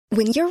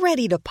When you're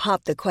ready to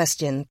pop the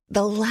question,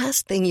 the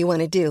last thing you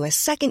want to do is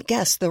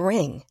second-guess the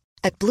ring.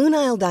 At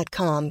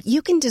BlueNile.com,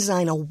 you can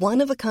design a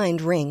one-of-a-kind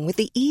ring with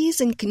the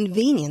ease and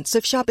convenience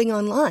of shopping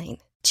online.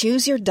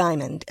 Choose your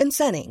diamond and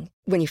setting.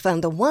 When you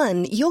find the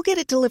one, you'll get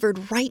it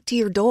delivered right to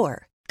your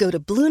door. Go to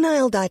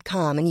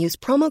BlueNile.com and use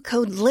promo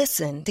code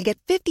LISTEN to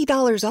get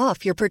 $50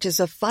 off your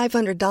purchase of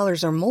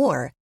 $500 or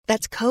more.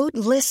 That's code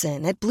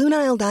LISTEN at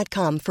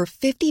BlueNile.com for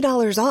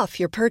 $50 off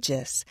your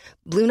purchase.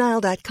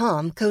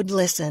 BlueNile.com, code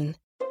LISTEN.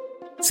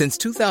 Since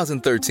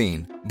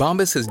 2013,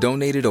 Bombas has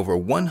donated over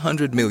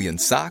 100 million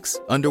socks,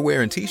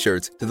 underwear, and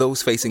T-shirts to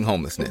those facing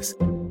homelessness.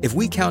 If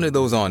we counted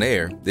those on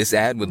air, this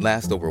ad would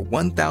last over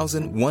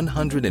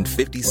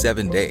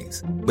 1,157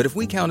 days. But if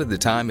we counted the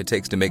time it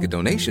takes to make a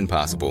donation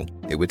possible,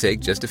 it would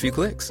take just a few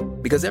clicks.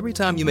 Because every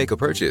time you make a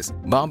purchase,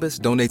 Bombas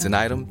donates an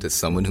item to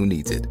someone who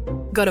needs it.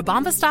 Go to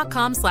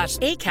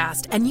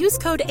bombas.com/ACAST and use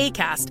code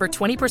ACAST for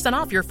 20%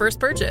 off your first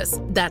purchase.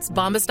 That's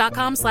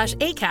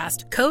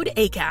bombas.com/ACAST, code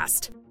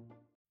ACAST.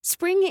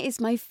 Spring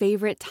is my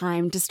favorite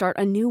time to start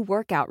a new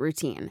workout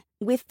routine.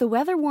 With the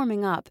weather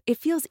warming up, it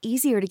feels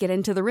easier to get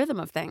into the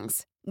rhythm of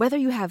things. Whether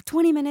you have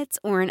 20 minutes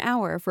or an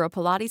hour for a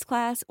Pilates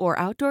class or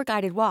outdoor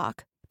guided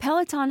walk,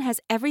 Peloton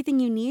has everything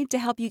you need to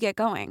help you get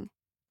going.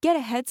 Get a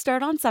head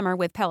start on summer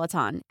with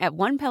Peloton at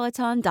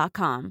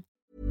onepeloton.com.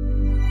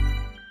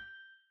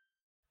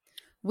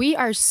 We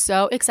are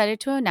so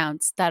excited to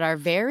announce that our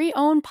very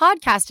own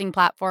podcasting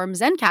platform,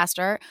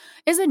 Zencastr,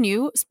 is a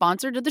new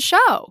sponsor to the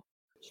show.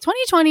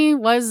 2020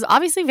 was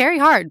obviously very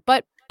hard,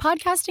 but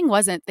podcasting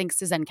wasn't, thanks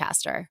to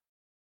Zencastr.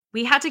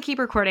 We had to keep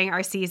recording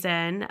our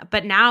season,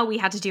 but now we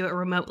had to do it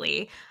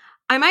remotely.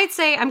 I might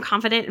say I'm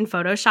confident in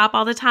Photoshop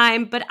all the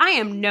time, but I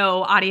am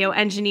no audio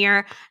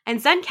engineer, and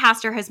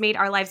Zencastr has made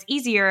our lives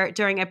easier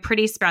during a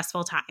pretty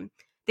stressful time.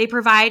 They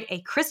provide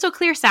a crystal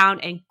clear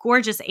sound and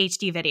gorgeous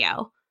HD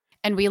video.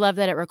 And we love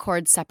that it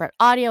records separate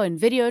audio and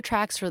video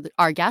tracks for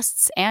our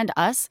guests and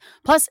us.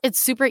 Plus, it's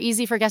super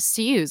easy for guests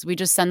to use. We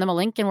just send them a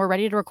link and we're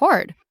ready to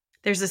record.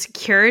 There's a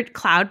secured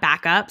cloud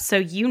backup, so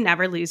you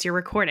never lose your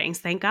recordings,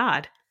 thank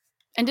God.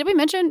 And did we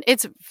mention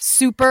it's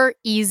super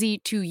easy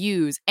to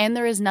use and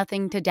there is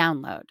nothing to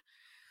download?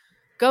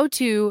 Go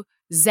to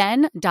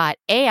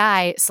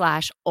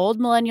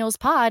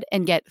zen.ai/oldmillennialspod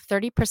and get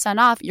 30%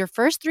 off your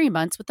first 3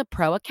 months with a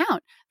pro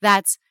account.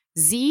 That's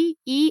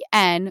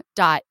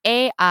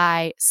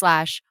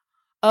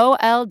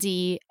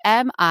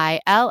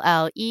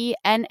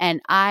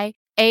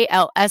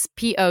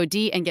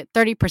zen.ai/oldmillennialspod and get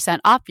 30%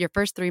 off your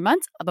first 3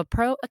 months of a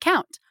pro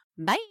account.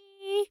 Bye.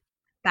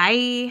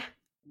 Bye.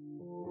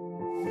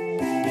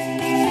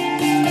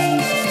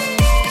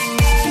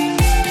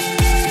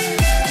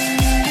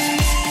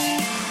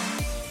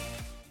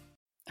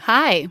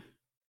 Hi.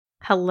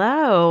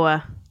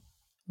 Hello.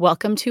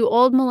 Welcome to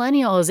Old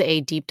Millennials, a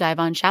deep dive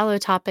on shallow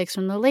topics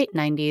from the late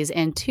 90s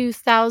and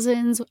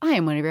 2000s. I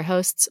am one of your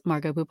hosts,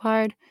 Margot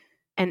Boupard.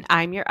 And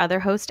I'm your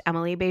other host,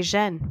 Emily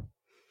Bejean.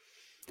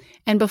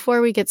 And before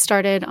we get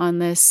started on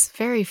this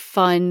very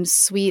fun,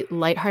 sweet,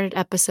 lighthearted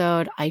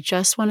episode, I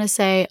just want to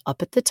say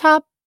up at the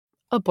top,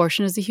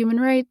 abortion is a human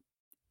right.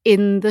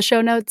 In the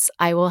show notes,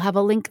 I will have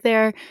a link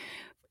there.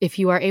 If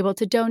you are able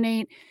to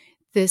donate,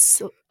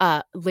 this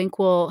link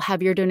will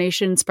have your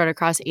donation spread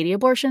across 80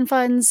 abortion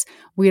funds.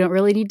 We don't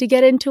really need to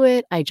get into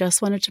it. I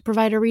just wanted to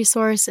provide a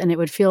resource, and it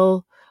would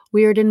feel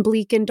weird and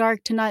bleak and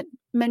dark to not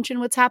mention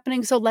what's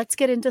happening. So let's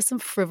get into some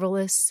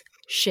frivolous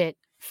shit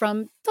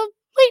from the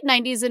late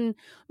 90s and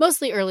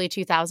mostly early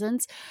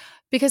 2000s,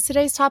 because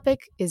today's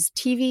topic is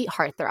TV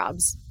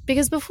heartthrobs.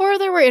 Because before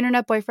there were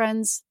internet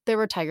boyfriends, there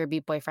were Tiger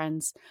Beat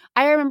boyfriends.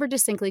 I remember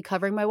distinctly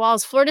covering my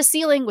walls floor to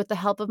ceiling with the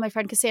help of my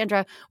friend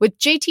Cassandra with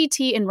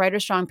JTT and Writer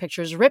Strong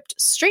pictures ripped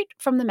straight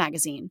from the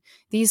magazine.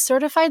 These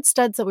certified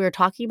studs that we were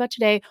talking about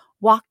today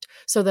walked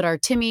so that our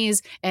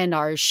Timmys and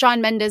our Shawn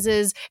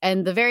Mendes's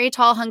and the very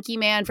tall hunky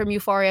man from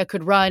Euphoria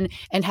could run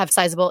and have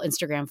sizable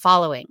Instagram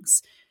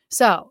followings.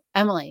 So,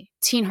 Emily,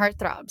 teen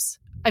heartthrobs.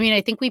 I mean,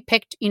 I think we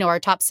picked, our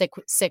top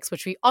six,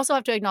 which we also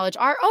have to acknowledge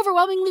are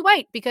overwhelmingly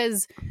white,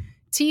 because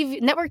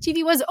network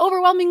TV was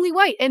overwhelmingly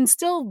white and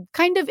still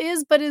kind of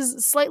is, but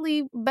is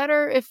slightly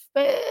better if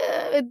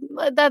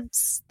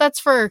that's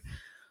for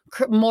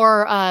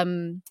more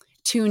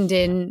tuned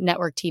in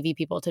network TV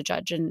people to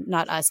judge and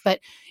not us.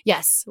 But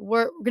yes,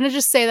 we're going to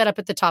just say that up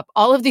at the top.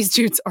 All of these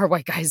dudes are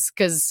white guys,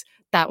 because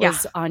that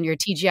was on your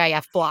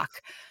TGIF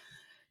block,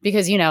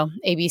 because,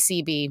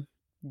 ABC be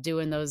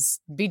doing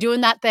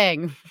that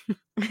thing.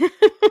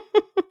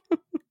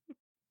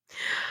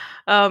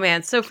 Oh,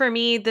 man. So for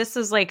me, this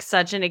is like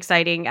such an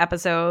exciting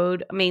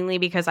episode, mainly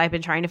because I've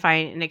been trying to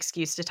find an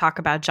excuse to talk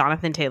about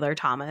Jonathan Taylor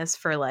Thomas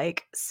for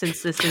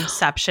since this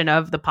inception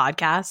of the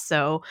podcast.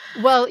 So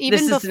even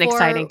this is an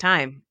exciting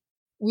time.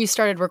 We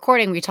started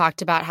recording, we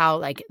talked about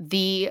how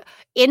the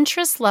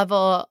interest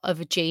level of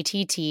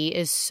JTT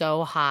is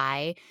so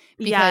high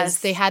because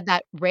they had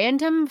that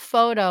random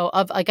photo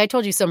of, I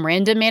told you, some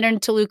random man in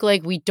Toluca.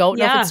 We don't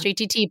know if it's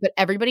JTT, but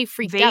everybody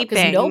freaked out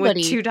because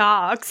nobody with two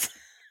dogs.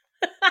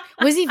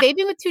 Was he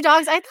vaping with two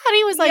dogs? I thought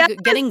he was like Yes.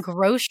 getting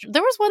groceries.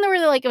 There was one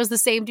where like it was the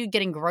same dude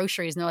getting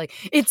groceries, and they're like,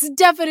 "It's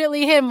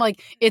definitely him."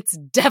 Like, it's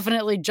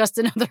definitely just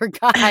another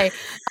guy.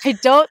 I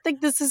don't think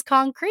this is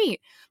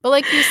concrete, but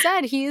like you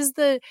said, he is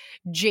the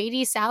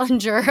JD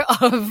Salinger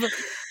of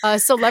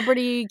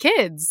celebrity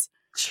kids.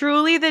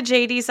 Truly the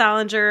JD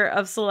Salinger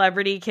of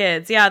celebrity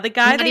kids. Yeah, the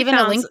guy Not they even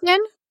found. a LinkedIn.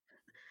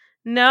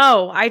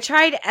 No, I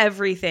tried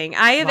everything.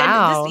 I have,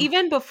 Wow. and this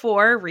even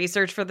before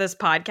research for this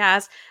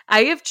podcast,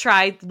 I have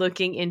tried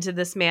looking into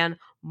this man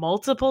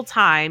multiple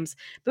times.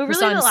 But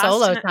Just really, on the last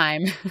solo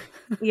time, time.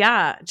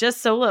 yeah,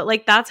 just solo.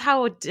 Like that's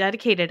how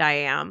dedicated I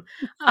am.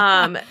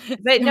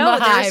 But no,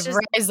 there's Hive, just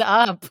rise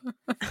up.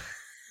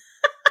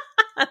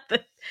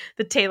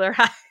 the Taylor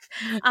Hive.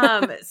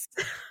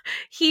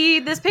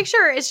 This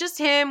picture is just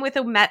him with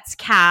a Mets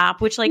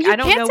cap, which like You I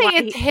don't can't know say why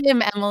it's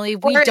him, Emily.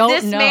 We or don't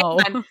this know.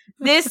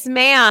 this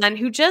man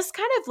who just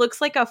kind of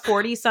looks like a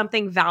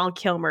 40-something Val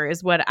Kilmer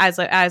is what as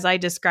I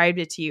described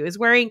it to you, is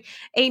wearing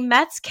a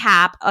Mets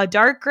cap, a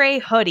dark gray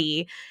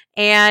hoodie,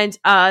 and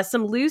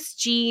some loose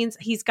jeans.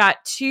 He's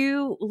got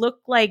two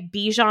look like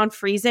Bichon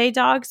Frise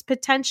dogs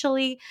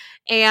potentially,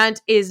 and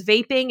is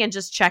vaping and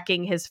just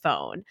checking his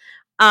phone.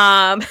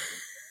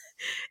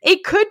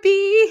 It could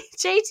be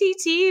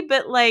JTT,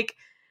 but like,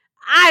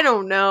 I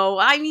don't know.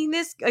 I mean,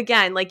 this,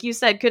 again, like you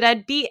said,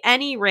 could be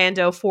any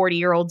rando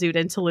 40-year-old dude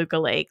in Toluca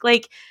Lake.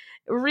 Like,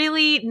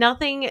 really,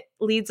 nothing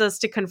leads us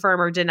to confirm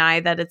or deny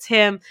that it's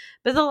him.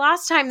 But the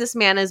last time this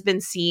man has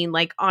been seen,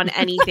 like, on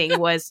anything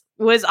was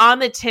on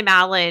the Tim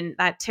Allen,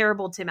 that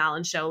terrible Tim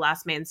Allen show,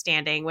 Last Man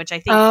Standing, which I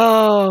think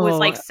was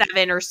like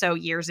 7 or so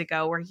years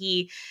ago, where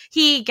he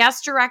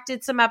guest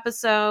directed some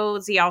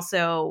episodes. He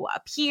also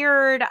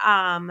appeared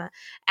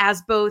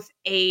as both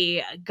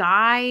a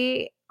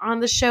guy on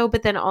the show,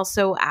 but then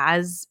also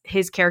as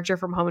his character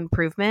from Home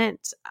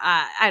Improvement.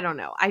 I don't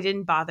know. I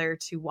didn't bother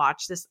to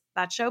watch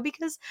that show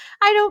because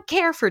I don't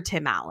care for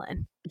Tim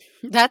Allen.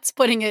 That's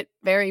putting it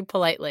very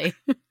politely.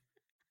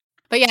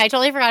 But yeah, I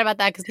totally forgot about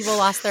that because people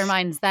lost their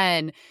minds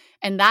then.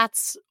 And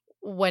that's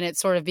when it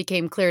sort of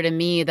became clear to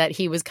me that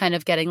he was kind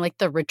of getting like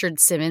the Richard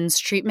Simmons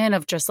treatment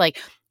of just like,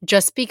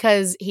 just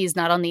because he's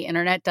not on the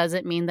internet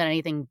doesn't mean that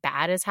anything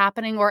bad is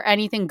happening or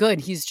anything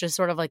good. He's just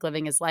sort of like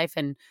living his life.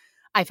 And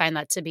I find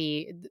that to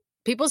be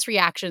people's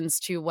reactions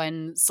to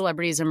when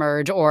celebrities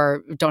emerge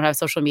or don't have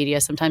social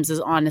media sometimes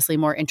is honestly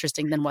more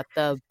interesting than what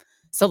the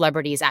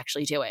celebrity is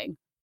actually doing.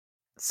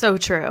 So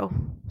true.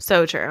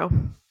 So true.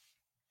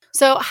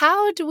 So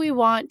how do we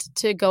want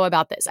to go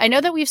about this? I know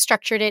that we've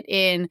structured it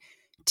in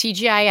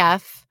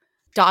TGIF,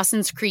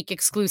 Dawson's Creek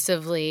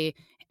exclusively,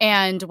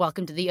 and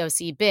Welcome to the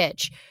OC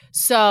Bitch.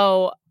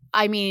 So,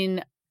 I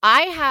mean,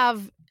 I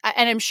have,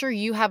 and I'm sure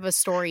you have a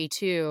story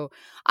too.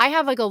 I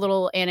have like a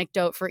little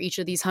anecdote for each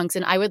of these hunks,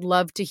 and I would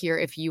love to hear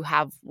if you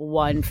have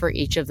one for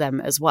each of them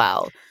as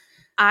well.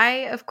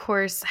 I, of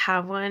course,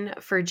 have one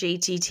for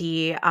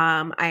JTT.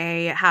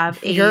 I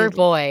have your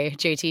boy,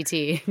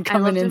 JTT,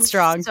 coming in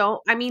strong.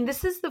 So, I mean,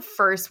 this is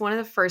one of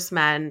the first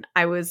men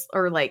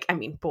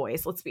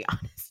boys, let's be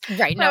honest.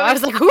 Right. No, I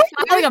was like, who's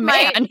calling a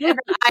man?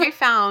 I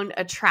found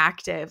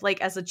attractive,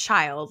 like as a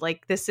child.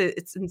 Like it's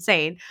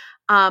insane.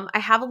 I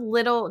have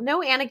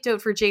no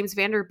anecdote for James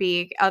Van Der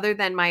Beek other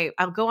than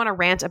I'll go on a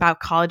rant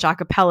about college a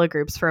cappella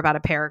groups for about a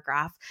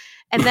paragraph.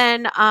 And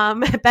then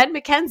Ben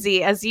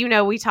McKenzie, as you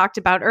know, we talked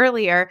about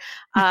earlier.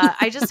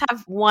 I just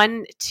have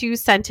 1-2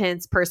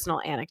 sentence personal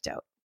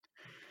anecdote.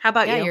 How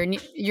about you?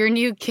 Your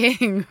new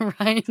king,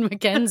 Ryan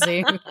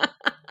McKenzie.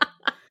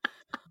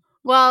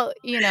 Well,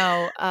 you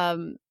know,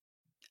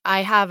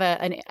 I have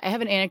an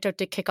anecdote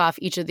to kick off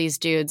each of these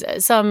dudes.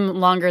 Some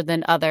longer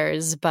than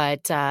others,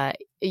 but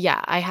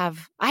yeah, I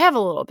have a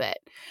little bit.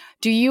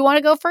 Do you want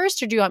to go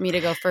first, or do you want me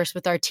to go first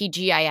with our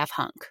TGIF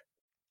hunk?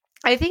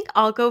 I think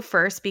I'll go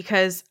first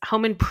because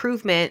Home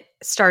Improvement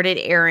started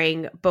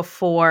airing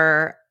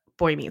before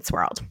Boy Meets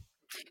World.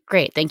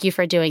 Great. Thank you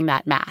for doing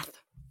that math.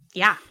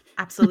 Yeah,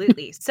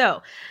 absolutely.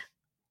 So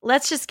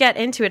let's just get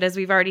into it as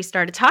we've already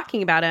started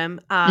talking about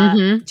him.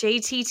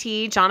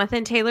 JTT,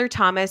 Jonathan Taylor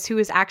Thomas, who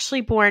was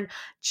actually born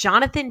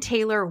Jonathan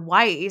Taylor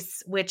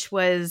Weiss, which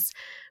was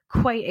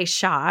quite a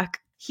shock.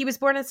 He was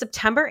born on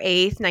September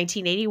 8th,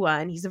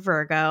 1981. He's a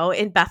Virgo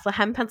in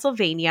Bethlehem,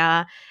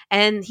 Pennsylvania.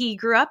 And he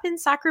grew up in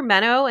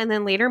Sacramento and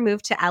then later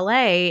moved to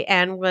LA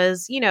and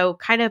was,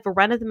 kind of a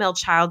run-of-the-mill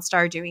child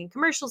star doing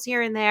commercials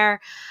here and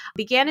there.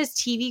 Began his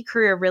TV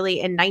career really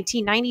in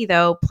 1990,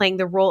 though, playing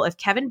the role of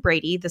Kevin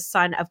Brady, the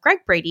son of Greg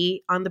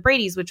Brady on The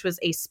Brady's, which was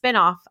a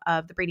spinoff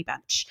of The Brady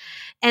Bunch.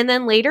 And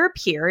then later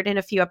appeared in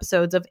a few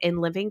episodes of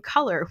In Living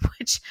Color,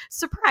 which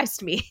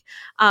surprised me.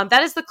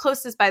 That is the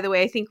closest, by the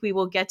way, I think we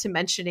will get to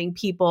mentioning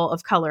people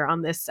of color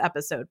on this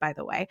episode, by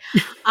the way.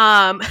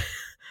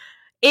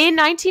 In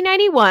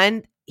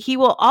 1991, He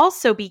will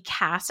also be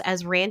cast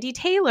as Randy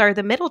Taylor,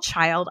 the middle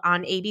child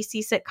on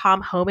ABC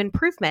sitcom Home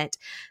Improvement.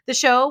 The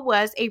show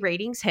was a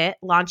ratings hit,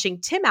 launching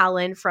Tim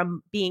Allen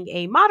from being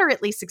a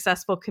moderately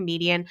successful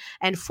comedian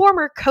and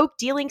former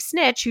coke-dealing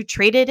snitch who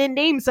traded in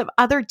names of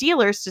other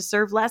dealers to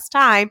serve less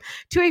time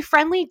to a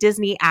friendly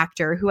Disney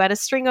actor who had a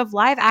string of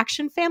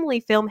live-action family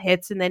film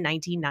hits in the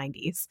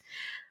 1990s.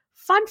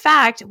 Fun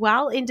fact,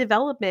 while in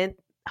development,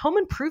 Home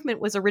Improvement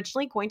was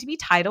originally going to be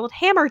titled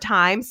Hammer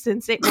Time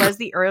since it was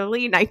the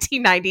early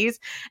 1990s,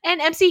 and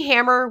MC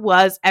Hammer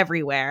was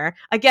everywhere.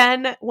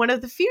 Again, one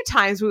of the few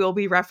times we will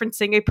be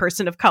referencing a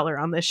person of color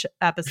on this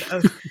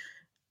episode.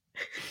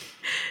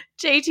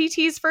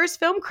 JTT's first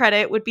film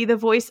credit would be the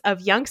voice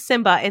of young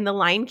Simba in The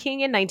Lion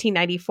King in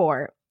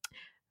 1994.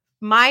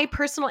 My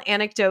personal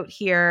anecdote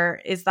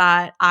here is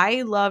that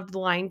I loved The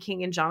Lion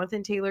King and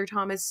Jonathan Taylor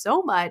Thomas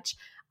so much.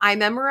 I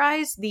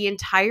memorized the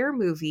entire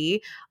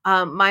movie.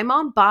 My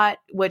mom bought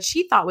what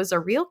she thought was a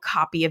real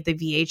copy of the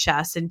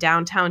VHS in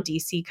downtown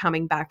DC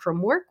coming back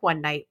from work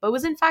one night, but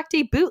was in fact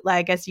a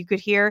bootleg, as you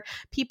could hear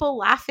people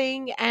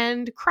laughing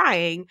and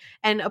crying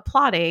and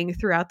applauding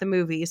throughout the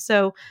movie.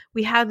 So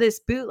we had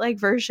this bootleg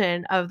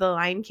version of The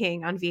Lion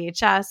King on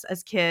VHS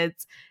as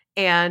kids,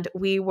 and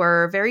we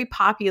were very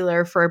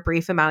popular for a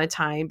brief amount of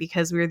time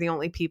because we were the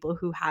only people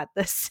who had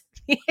this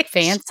VHS.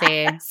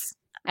 Fancy.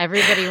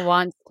 Everybody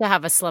wants to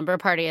have a slumber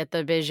party at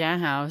the Bijan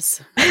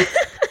house.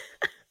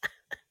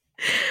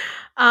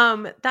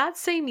 That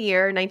same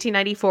year,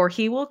 1994,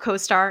 he will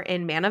co-star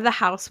in Man of the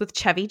House with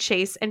Chevy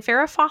Chase and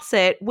Farrah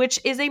Fawcett,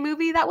 which is a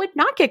movie that would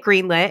not get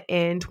greenlit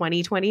in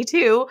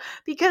 2022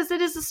 because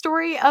it is a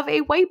story of a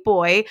white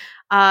boy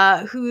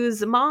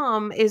whose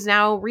mom is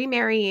now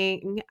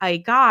remarrying a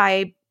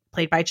guy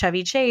played by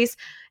Chevy Chase,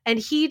 and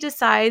he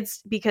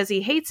decides, because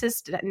he hates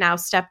his now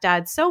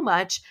stepdad so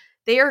much,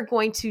 they are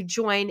going to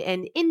join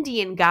an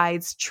Indian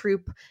guides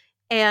troupe.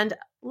 And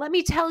let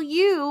me tell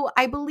you,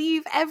 I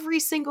believe every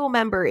single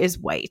member is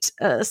white.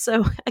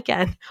 So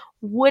again,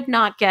 would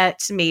not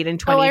get made in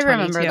 2022. Oh, I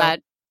remember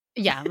that.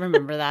 Yeah,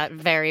 remember that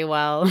very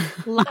well.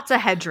 Lots of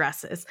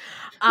headdresses.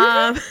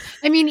 I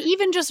mean,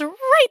 even just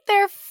right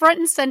there front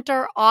and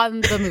center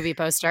on the movie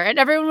poster. And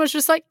everyone was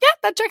just like, yeah,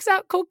 that checks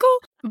out. Cool, cool.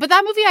 But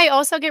that movie, I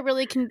also get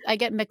really, I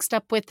get mixed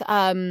up with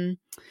the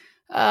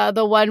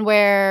one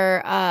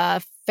where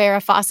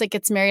Farrah Fawcett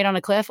gets married on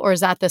a cliff, or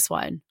is that this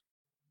one?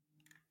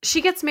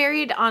 She gets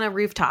married on a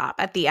rooftop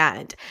at the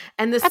end.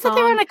 And I thought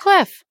they were on a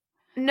cliff.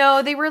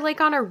 No, they were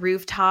like on a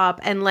rooftop,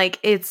 and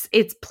like they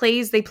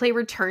play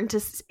Return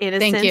to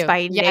Innocence by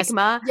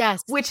Enigma,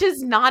 yes, which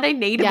is not a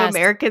Native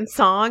American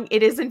song.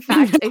 It is in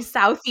fact a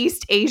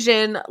Southeast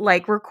Asian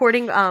like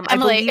recording, I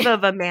believe,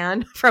 of a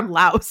man from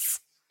Laos.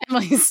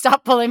 Emily,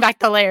 stop pulling back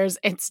the layers.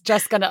 It's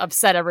just going to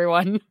upset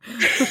everyone.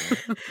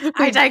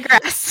 I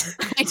digress.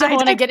 I don't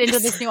want to get into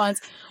this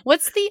nuance.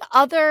 What's the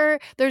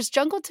other? There's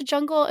Jungle to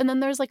Jungle, and then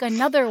there's like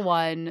another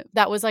one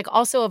that was like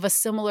also of a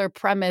similar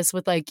premise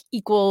with like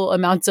equal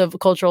amounts of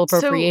cultural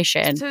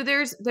appropriation. So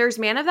there's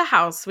Man of the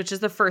House, which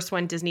is the first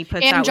one Disney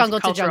puts out. And Jungle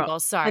to Jungle,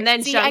 sorry. And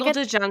then Jungle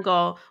to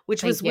Jungle,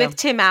 which was with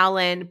Tim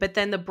Allen, but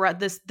then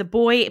the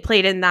boy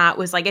played in that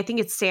was like, I think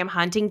it's Sam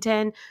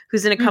Huntington,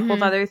 who's in a couple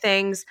of other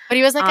things. But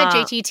he was like a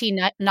JTT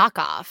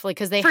knockoff, like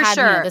because they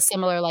had the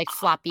similar like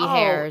floppy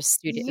hair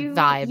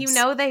vibes. You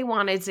know, they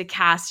wanted to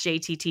cast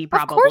JTT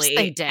probably. Of course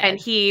they did. And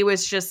he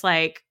was just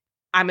like,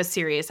 I'm a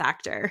serious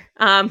actor.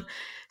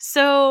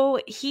 So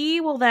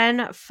he will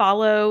then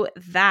follow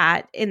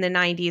that in the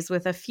 90s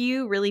with a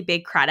few really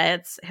big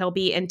credits. He'll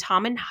be in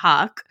Tom and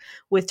Huck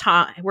with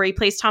Tom, where he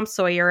plays Tom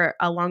Sawyer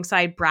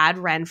alongside Brad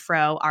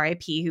Renfro,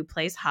 R.I.P., who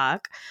plays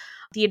Huck.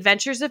 The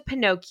Adventures of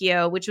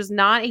Pinocchio, which was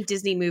not a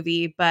Disney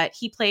movie, but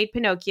he played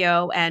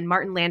Pinocchio and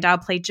Martin Landau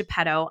played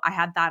Geppetto. I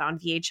had that on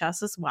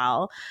VHS as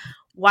well.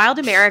 Wild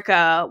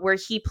America, where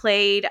he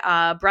played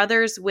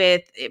brothers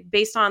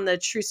based on the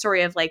true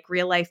story of like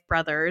real life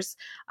brothers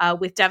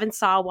with Devon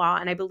Sawa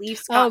and I believe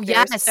Scott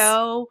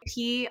Fairstow.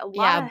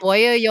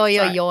 Boyo Yo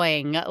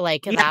Yoing,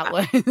 like that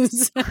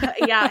was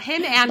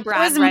him and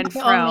Brad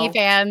Renfro.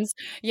 OnlyFans.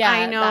 Yeah,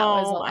 I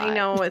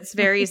know, it's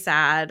very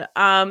sad.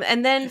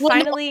 And then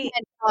finally,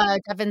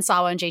 Devon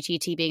Sawa and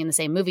JTT being in the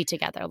same movie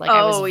together. Like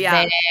I was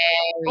very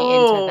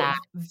into that,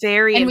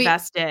 very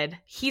invested.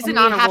 He's an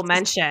honorable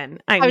mention.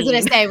 I was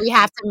going to say we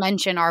have to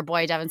mention our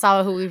boy Devon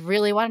Sawa, who we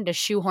really wanted to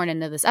shoehorn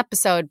into this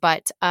episode,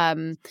 but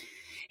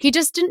he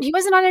just didn't. He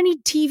wasn't on any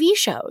TV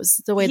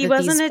shows the way that these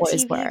boys were. He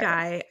wasn't a TV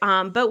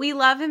guy, but we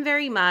love him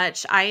very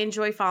much. I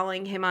enjoy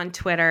following him on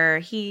Twitter.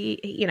 He,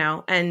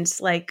 and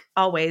like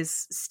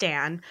always,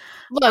 Stan.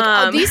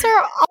 Look, these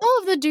are all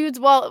of the dudes.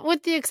 Well,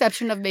 with the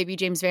exception of maybe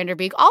James Van Der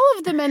Beek, all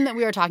of the men that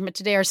we are talking about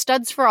today are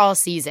studs for all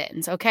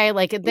seasons. Okay,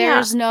 like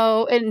there's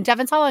no, and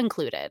Devon Sawa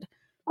included.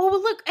 Oh,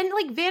 well, look, and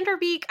like Van Der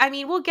Beek, I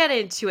mean, we'll get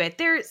into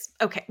it.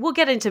 We'll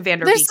get into Van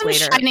Der Beek later. There's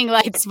some shining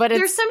lights, but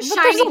there's some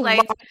shining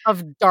lights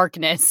of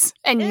darkness,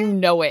 and you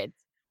know it.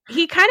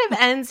 He kind of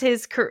ends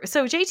his career.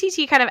 So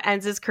JTT kind of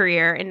ends his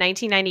career in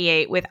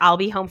 1998 with "I'll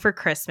Be Home for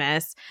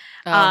Christmas,"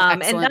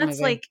 and that's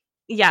movie. Like,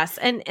 Yes.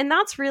 And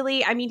that's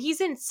really, I mean,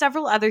 he's in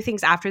several other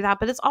things after that,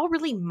 but it's all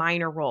really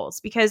minor roles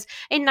because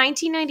in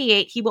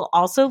 1998, he will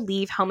also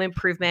leave Home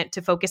Improvement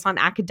to focus on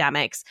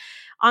academics.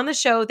 On the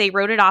show, they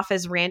wrote it off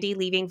as Randy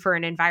leaving for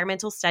an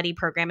environmental study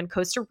program in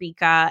Costa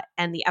Rica.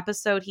 And the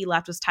episode he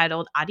left was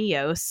titled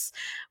Adios,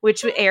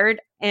 which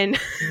aired in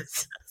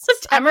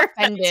September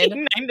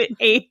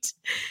 1998.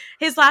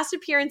 His last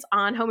appearance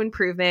on Home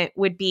Improvement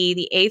would be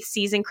the 8th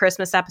season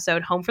Christmas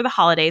episode Home for the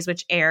Holidays,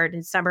 which aired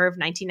in December of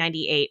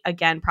 1998.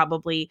 Again,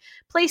 probably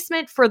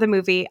placement for the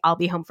movie I'll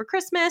Be Home for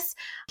Christmas.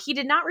 He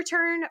did not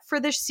return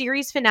for the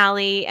series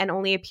finale and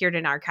only appeared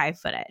in archive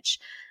footage.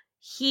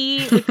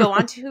 He would go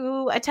on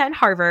to attend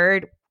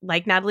Harvard,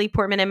 like Natalie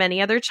Portman and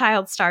many other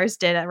child stars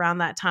did around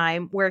that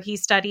time, where he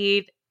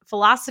studied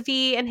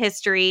philosophy and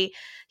history.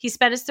 He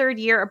spent his 3rd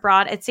year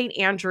abroad at St.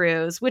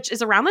 Andrews, which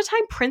is around the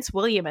time Prince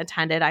William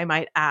attended, I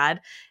might add.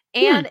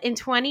 And in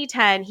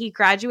 2010, he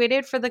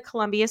graduated for the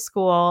Columbia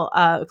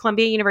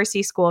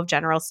University School of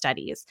General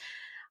Studies.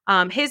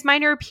 His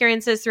minor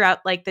appearances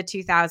throughout like the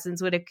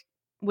 2000s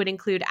would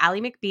include Ally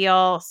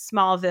McBeal,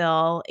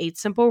 Smallville, 8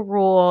 Simple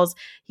Rules.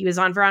 He was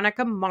on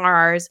Veronica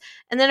Mars.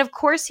 And then, of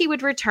course, he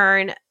would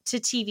return to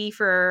TV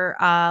for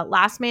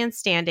Last Man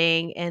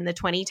Standing in the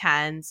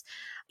 2010s.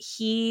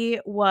 He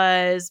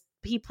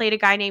played a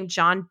guy named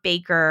John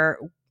Baker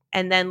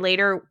and then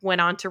later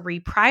went on to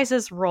reprise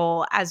his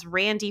role as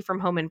Randy from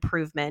Home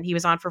Improvement. He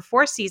was on for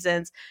 4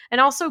 seasons and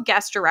also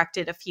guest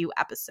directed a few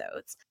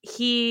episodes.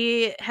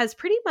 He has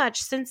pretty much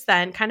since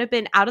then kind of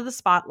been out of the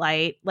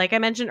spotlight. Like I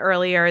mentioned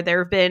earlier, there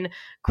have been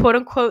quote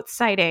unquote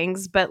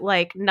sightings, but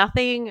like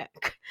nothing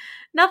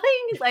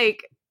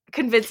like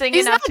convincing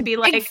He's enough not to be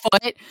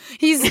Bigfoot. like,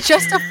 He's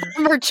just a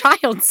former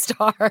child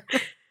star.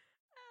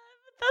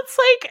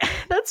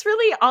 That's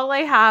really all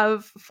I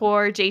have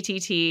for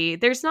JTT.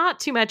 There's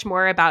not too much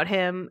more about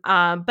him,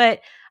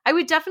 but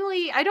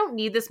I don't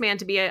need this man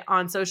to be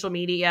on social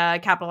media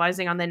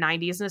capitalizing on the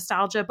 90s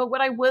nostalgia. But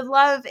what I would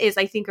love is,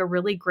 I think, a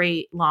really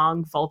great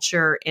long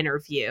Vulture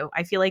interview.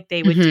 I feel like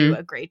they would do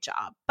a great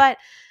job. But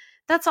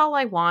that's all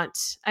I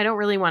want. I don't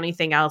really want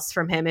anything else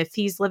from him. If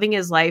he's living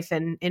his life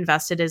and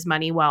invested his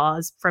money well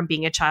as from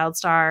being a child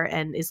star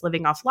and is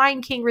living off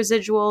Lion King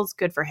residuals,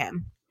 good for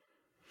him.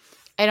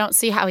 I don't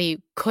see how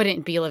he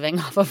couldn't be living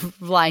off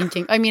of Lion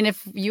King. I mean,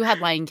 if you had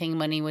Lion King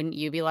money, wouldn't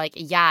you be like,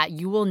 yeah,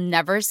 you will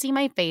never see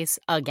my face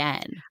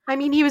again? I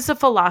mean, he was a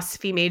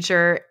philosophy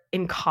major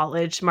in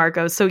college,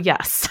 Margot, so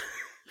yes.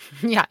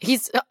 Yeah,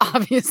 he's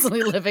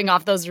obviously living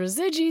off those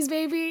residues,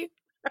 baby.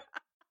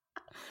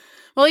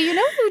 Well, you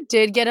know who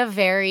did get a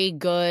very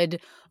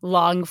good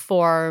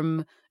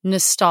long-form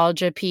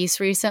nostalgia piece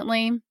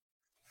recently?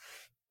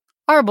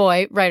 Our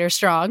boy, Ryder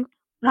Strong,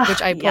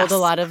 which I pulled a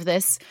lot of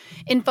this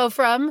info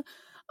from.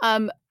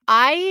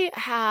 I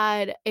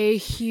had a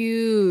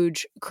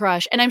huge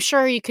crush, and I'm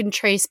sure you can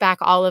trace back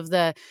all of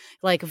the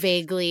like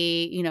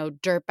vaguely,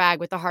 dirtbag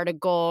with the heart of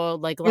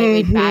gold, like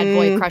lightweight bad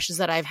boy crushes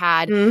that I've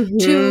had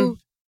to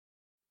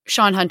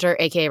Sean Hunter,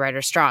 aka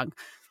Ryder Strong.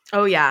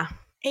 Oh yeah.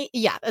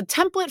 Yeah, a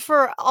template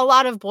for a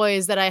lot of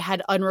boys that I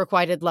had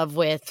unrequited love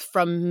with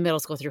from middle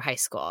school through high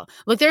school.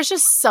 Look, there's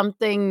just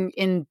something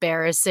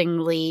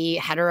embarrassingly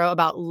hetero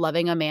about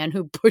loving a man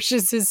who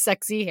pushes his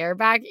sexy hair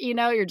back.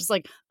 You're just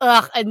like,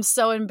 ugh, I'm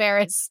so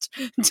embarrassed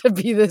to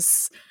be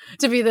this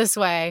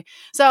way.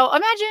 So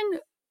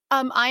imagine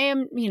I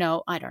am,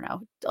 I don't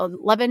know,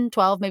 11,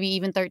 12, maybe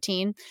even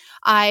 13.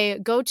 I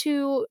go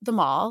to the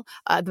mall,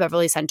 the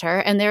Beverly Center,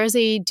 and there is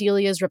a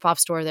Delia's ripoff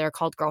store there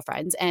called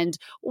Girlfriends. And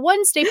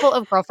one staple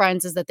of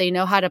Girlfriends is that they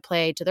know how to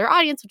play to their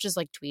audience, which is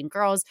like tween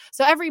girls.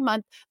 So every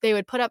month they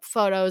would put up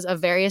photos of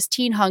various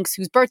teen hunks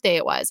whose birthday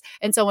it was.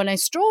 And so when I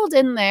strolled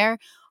in there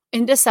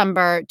in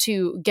December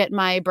to get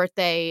my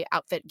birthday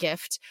outfit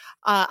gift,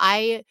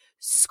 I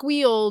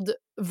squealed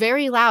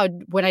very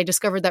loud when I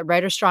discovered that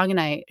Ryder Strong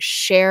and I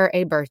share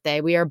a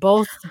birthday. We are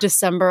both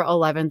December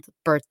 11th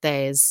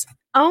birthdays.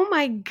 Oh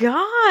my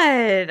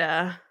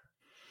God.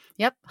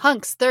 Yep.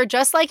 Hunks. They're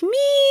just like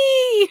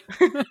me.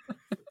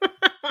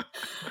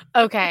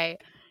 Okay.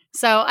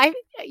 So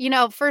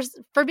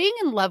for being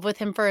in love with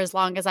him for as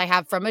long as I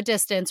have from a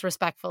distance,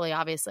 respectfully,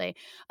 obviously,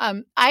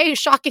 I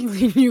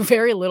shockingly knew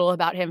very little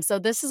about him. So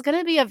this is going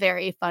to be a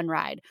very fun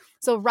ride.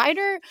 So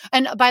Ryder,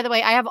 and by the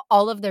way, I have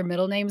all of their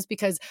middle names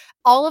because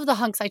all of the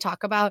hunks I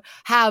talk about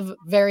have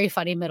very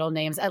funny middle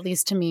names, at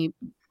least to me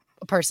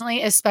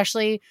personally,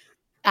 especially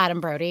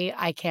Adam Brody.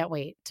 I can't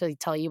wait to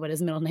tell you what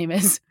his middle name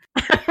is.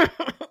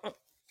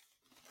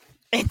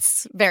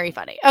 It's very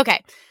funny.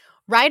 Okay.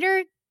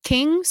 Ryder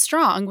King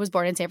Strong was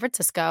born in San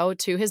Francisco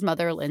to his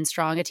mother, Lynn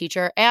Strong, a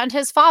teacher, and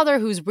his father,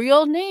 whose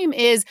real name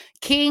is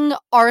King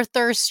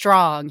Arthur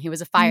Strong. He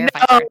was a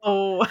firefighter.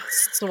 No.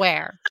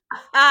 Swear.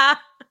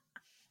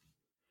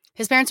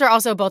 His parents are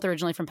also both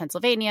originally from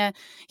Pennsylvania.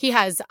 He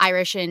has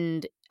Irish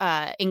and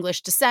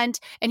English descent,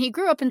 and he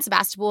grew up in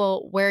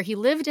Sebastopol, where he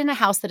lived in a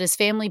house that his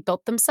family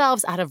built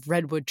themselves out of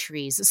redwood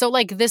trees. So,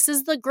 this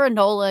is the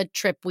granola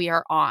trip we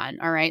are on,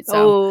 all right?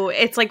 So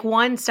it's like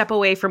one step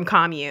away from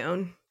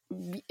commune.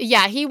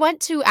 Yeah, he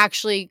went to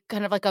actually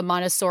kind of like a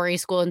Montessori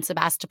school in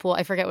Sebastopol.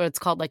 I forget what it's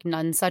called, like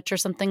Nonsuch or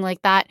something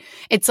like that.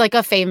 It's like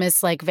a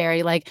famous, like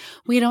very like,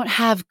 we don't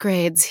have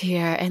grades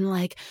here. And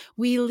like,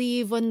 we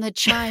leave when the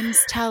chimes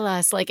tell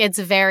us. Like, it's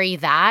very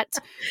that.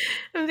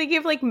 I'm thinking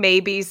of like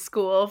Maybe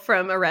School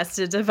from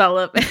Arrested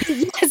Development.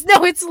 Yes,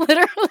 no, it's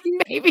literally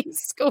Maybe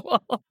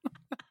School.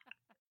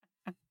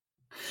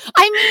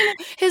 I mean,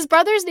 his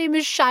brother's name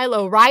is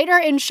Shiloh. Ryder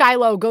and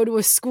Shiloh go to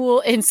a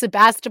school in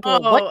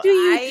Sebastopol. What do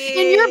you,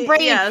 in your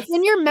brain,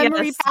 in your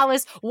memory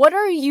palace, what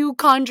are you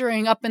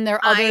conjuring up in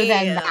there other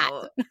than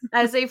that?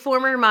 As a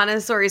former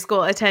Montessori school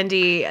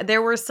attendee,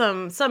 there were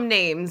some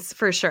names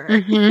for sure.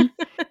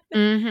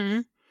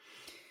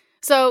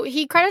 So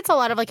he credits a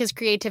lot of like his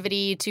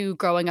creativity to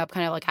growing up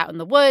kind of like out in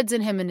the woods,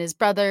 and him and his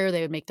brother,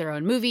 they would make their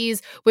own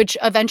movies, which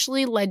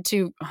eventually led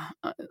to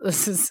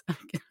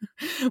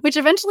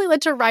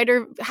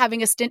Ryder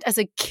having a stint as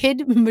a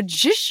kid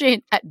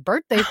magician at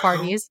birthday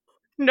parties.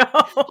 No.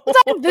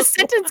 This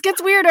sentence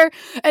gets weirder.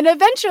 And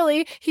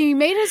eventually he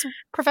made his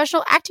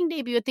professional acting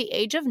debut at the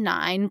age of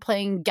 9,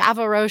 playing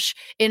Gavroche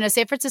in a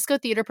San Francisco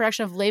theater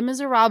production of Les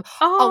Miserables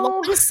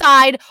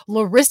alongside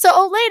Larissa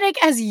Oleynik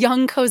as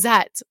young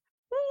Cosette.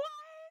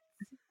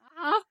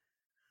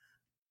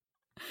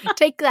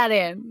 Take that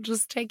in.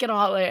 Just take it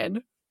all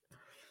in.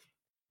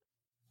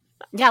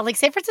 Yeah, like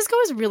San Francisco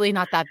is really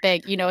not that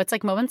big. You know, it's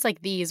like moments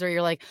like these where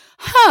you're like,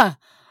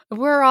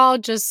 we're all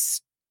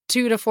just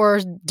 2 to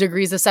 4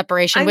 degrees of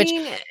separation. I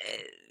mean,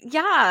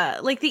 yeah,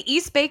 like the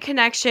East Bay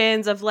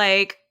connections of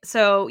like,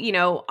 so, you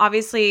know,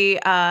 obviously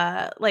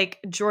like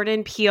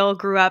Jordan Peele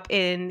grew up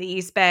in the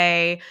East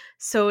Bay.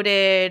 So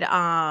did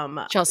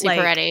Chelsea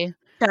Peretti.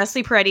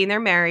 And they're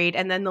married,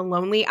 and then the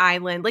Lonely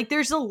Island. Like,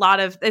 there's a lot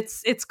of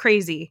it's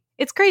crazy.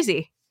 It's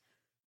crazy.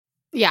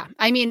 Yeah,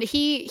 I mean,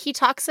 he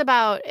talks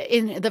about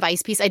in the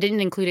Vice piece. I didn't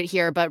include it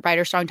here, but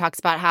Ryder Strong talks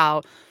about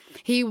how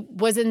he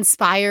was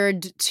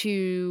inspired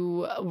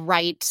to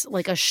write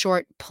like a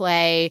short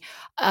play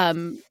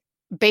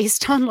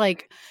based on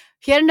like.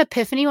 He had an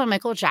epiphany when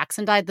Michael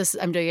Jackson died.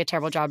 I'm doing a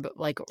terrible job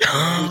like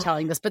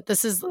retelling this, but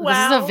this is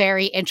a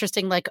very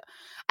interesting, like,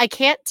 I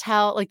can't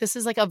tell, like, this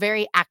is like a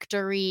very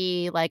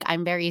actor-y, like,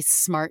 I'm very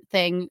smart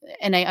thing.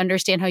 And I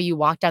understand how you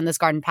walk down this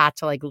garden path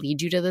to like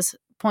lead you to this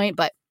point.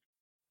 But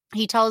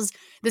he tells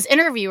this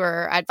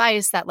interviewer at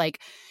Vice that like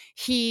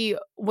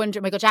when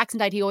Michael Jackson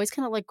died, he always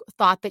kind of like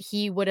thought that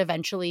he would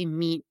eventually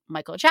meet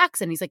Michael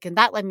Jackson. He's like, and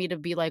that led me to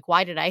be like,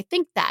 why did I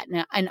think that?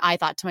 And I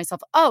thought to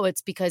myself, oh,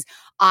 it's because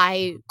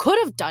I could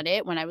have done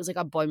it when I was like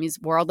a Boy Meets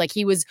World. Like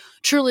he was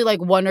truly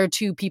like 1 or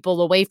 2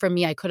 people away from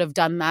me. I could have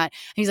done that.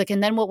 And he's like,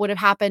 and then what would have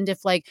happened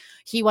if like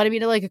he wanted me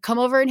to like come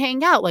over and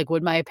hang out? Like,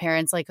 would my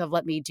parents like have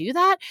let me do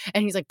that?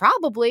 And he's like,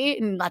 probably.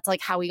 And that's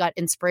like how we got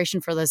inspiration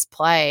for this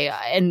play.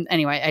 And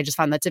anyway, I just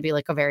found that to be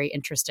like a very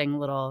interesting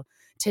little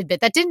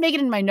tidbit that didn't make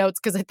it in my notes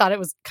because I thought it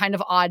was kind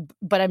of odd,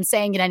 but I'm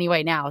saying it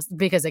anyway now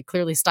because it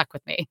clearly stuck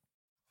with me.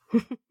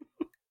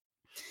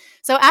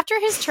 So after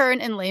his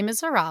turn in Les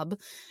Miserables,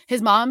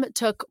 his mom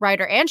took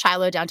Ryder and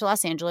Shiloh down to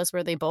Los Angeles,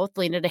 where they both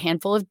landed a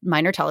handful of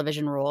minor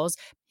television roles.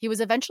 He was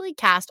eventually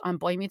cast on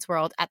Boy Meets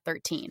World at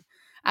 13.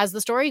 As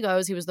the story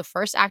goes, he was the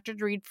first actor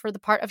to read for the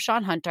part of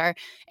Sean Hunter,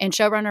 and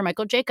showrunner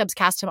Michael Jacobs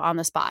cast him on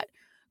the spot.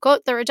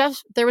 Quote, there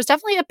was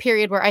definitely a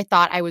period where I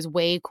thought I was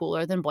way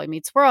cooler than Boy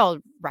Meets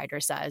World,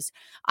 Ryder says.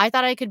 I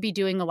thought I could be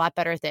doing a lot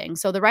better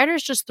things. So the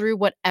writers just threw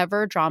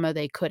whatever drama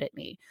they could at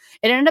me.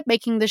 It ended up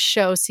making this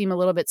show seem a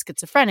little bit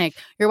schizophrenic.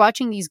 You're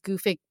watching these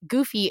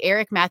goofy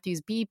Eric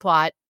Matthews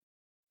B-plot,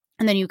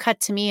 and then you cut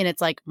to me and it's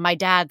like, my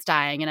dad's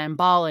dying and I'm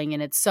bawling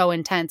and it's so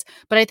intense.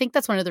 But I think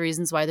that's one of the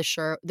reasons why the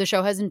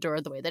show has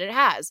endured the way that it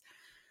has.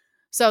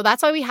 So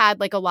that's why we had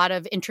like a lot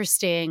of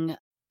interesting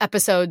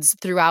episodes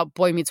throughout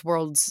Boy Meets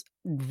World's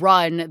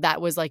run that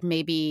was like,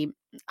 maybe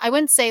I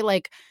wouldn't say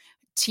like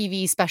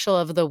TV special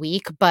of the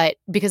week, but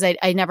because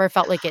I never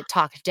felt like it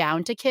talked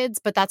down to kids.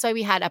 But that's why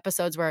we had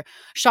episodes where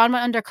Sean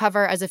went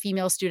undercover as a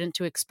female student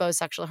to expose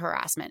sexual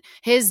harassment.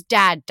 His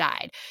dad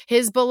died.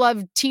 His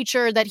beloved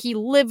teacher that he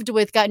lived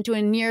with got into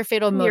a near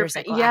fatal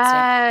motorcycle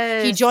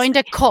accident. He joined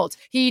a cult.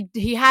 He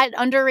had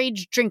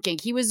underage drinking.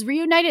 He was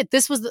reunited.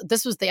 This was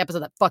the episode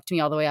that fucked me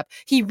all the way up.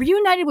 He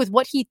reunited with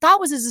what he thought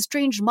was his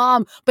estranged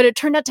mom, but it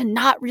turned out to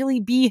not really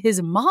be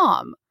his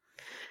mom.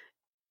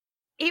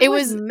 It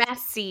was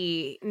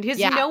messy because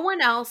no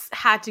one else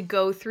had to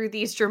go through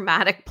these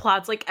dramatic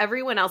plots like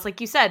everyone else. Like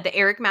you said, the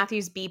Eric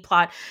Matthews B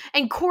plot.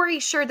 And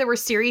Corey, sure, there were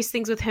serious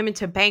things with him and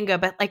Topanga,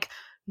 but like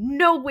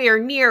nowhere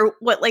near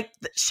what like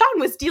Sean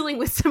was dealing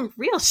with some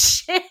real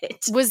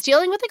shit. Was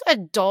dealing with like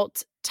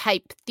adult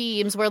type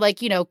themes where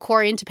like, you know,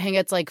 Corey and Topanga,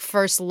 it's like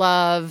first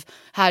love.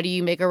 How do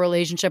you make a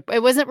relationship?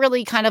 It wasn't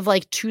really kind of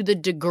like to the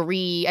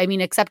degree. I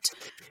mean, except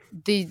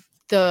the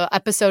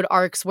episode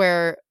arcs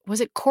where, was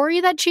it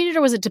Corey that cheated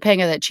or was it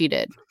Topanga that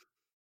cheated?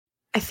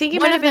 I think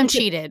one of them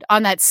cheated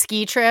on that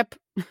ski trip.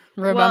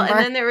 Remember? Well, and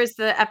then there was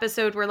the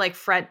episode where like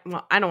Fred,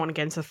 well, I don't want to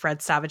get into the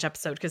Fred Savage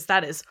episode because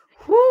that is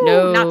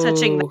not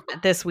touching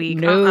that this week.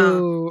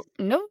 Nope.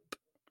 No.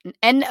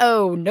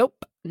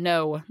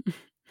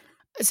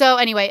 So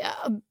anyway,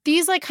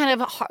 these like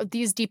kind of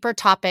these deeper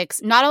topics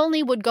not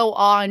only would go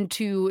on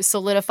to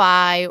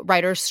solidify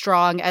Ryder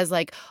Strong as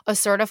like a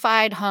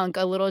certified hunk,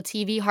 a little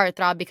TV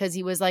heartthrob, because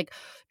he was like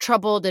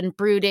troubled and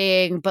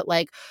brooding, but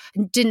like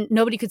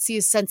nobody could see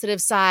his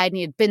sensitive side, and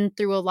he had been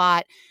through a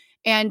lot.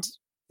 And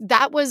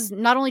that was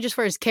not only just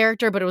for his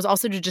character, but it was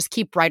also to just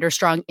keep Ryder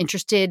Strong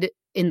interested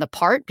in the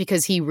part,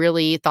 because he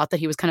really thought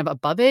that he was kind of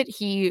above it.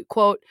 He,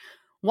 quote,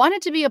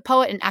 wanted to be a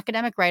poet and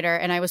academic writer,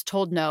 and I was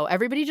told no.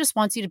 Everybody just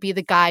wants you to be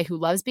the guy who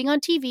loves being on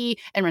TV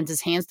and runs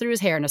his hands through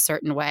his hair in a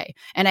certain way.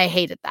 And I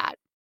hated that.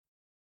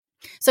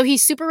 So he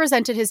super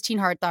resented his teen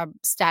heartthrob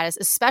status,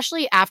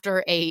 especially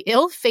after a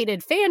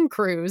ill-fated fan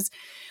cruise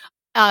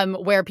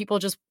where people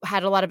just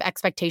had a lot of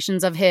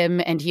expectations of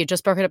him, and he had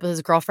just broken up with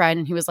his girlfriend,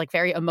 and he was like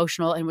very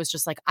emotional and was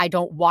just like, I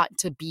don't want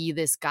to be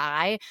this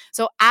guy.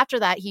 So after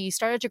that, he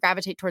started to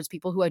gravitate towards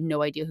people who had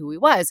no idea who he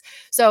was.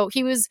 So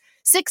he was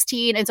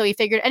 16, and so he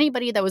figured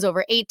anybody that was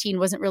over 18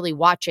 wasn't really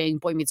watching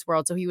Boy Meets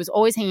World. So he was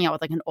always hanging out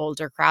with like an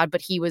older crowd, but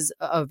he was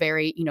a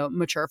very,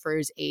 mature for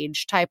his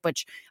age type,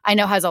 which I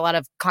know has a lot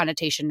of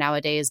connotation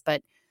nowadays,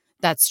 but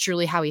that's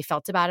truly how he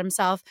felt about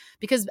himself,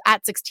 because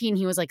at 16,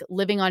 he was like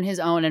living on his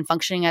own and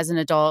functioning as an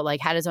adult,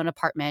 like had his own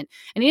apartment,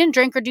 and he didn't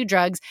drink or do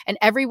drugs. And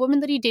every woman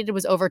that he dated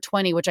was over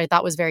 20, which I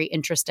thought was very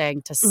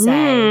interesting to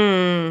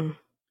say.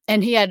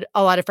 And he had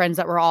a lot of friends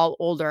that were all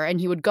older, and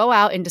he would go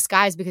out in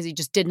disguise because he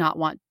just did not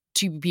want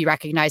to be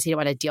recognized. He didn't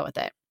want to deal with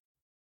it.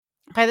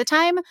 By the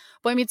time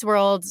Boy Meets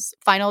World's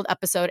final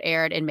episode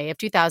aired in May of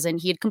 2000,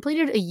 he had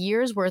completed a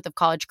year's worth of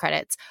college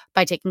credits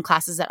by taking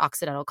classes at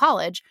Occidental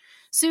College.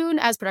 Soon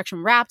as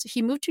production wrapped,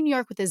 he moved to New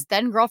York with his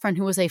then-girlfriend,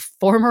 who was a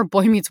former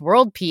Boy Meets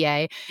World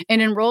PA,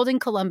 and enrolled in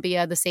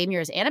Columbia the same year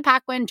as Anna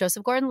Paquin,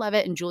 Joseph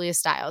Gordon-Levitt, and Julia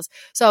Stiles.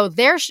 So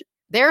their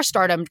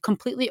stardom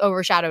completely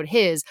overshadowed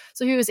his,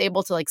 so he was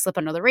able to like slip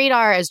under the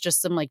radar as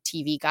just some like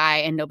TV guy,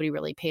 and nobody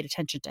really paid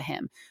attention to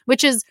him,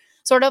 which is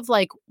sort of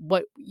like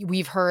what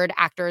we've heard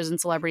actors and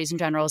celebrities in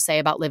general say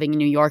about living in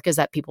New York, is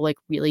that people like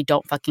really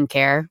don't fucking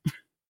care.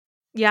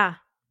 Yeah.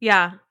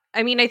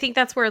 I mean, I think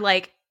that's where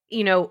like,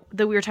 we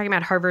were talking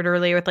about Harvard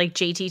earlier with like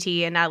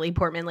JTT and Natalie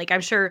Portman. Like,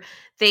 I'm sure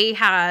they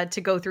had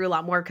to go through a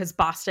lot more because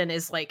Boston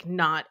is like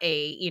not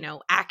a,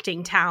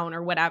 acting town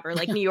or whatever.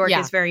 Like New York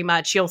is very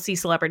much, you'll see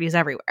celebrities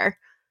everywhere.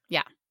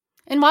 Yeah.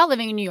 And while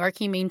living in New York,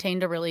 he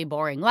maintained a really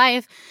boring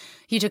life.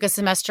 He took a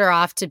semester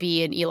off to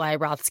be in Eli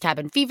Roth's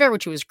Cabin Fever,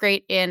 which he was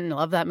great in. I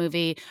love that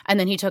movie. And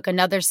then he took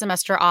another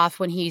semester off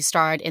when he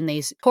starred in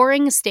the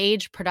touring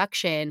stage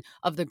production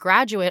of The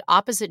Graduate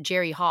opposite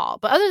Jerry Hall.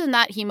 But other than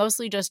that, he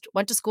mostly just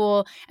went to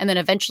school and then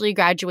eventually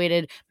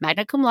graduated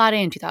magna cum laude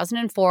in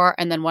 2004,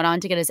 and then went on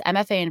to get his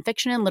MFA in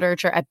fiction and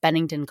literature at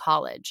Bennington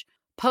College.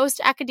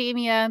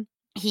 Post-academia,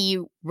 he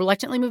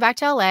reluctantly moved back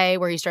to LA,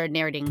 where he started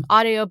narrating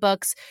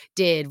audiobooks,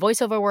 did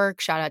voiceover work,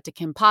 shout out to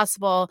Kim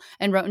Possible,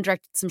 and wrote and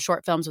directed some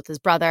short films with his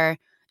brother.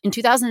 In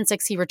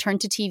 2006, he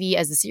returned to TV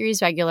as a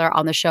series regular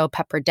on the show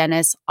Pepper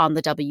Dennis on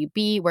the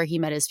WB, where he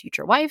met his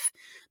future wife.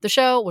 The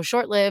show was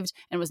short-lived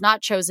and was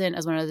not chosen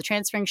as one of the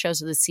transferring shows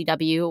to the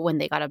CW when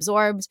they got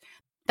absorbed.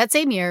 That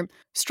same year,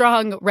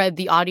 Strong read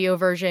the audio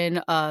version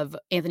of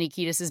Anthony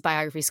Kiedis'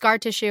 biography Scar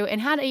Tissue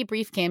and had a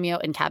brief cameo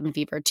in Cabin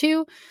Fever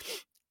 2.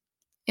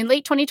 In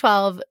late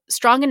 2012,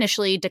 Strong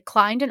initially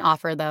declined an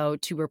offer, though,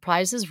 to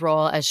reprise his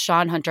role as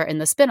Sean Hunter in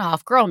the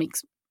spinoff Girl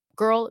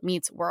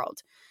Meets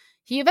World.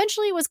 He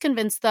eventually was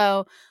convinced,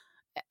 though,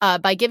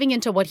 by giving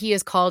into what he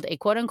has called a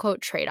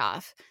quote-unquote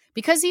trade-off,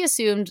 because he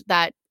assumed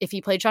that if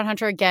he played Sean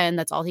Hunter again,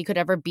 that's all he could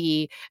ever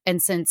be. And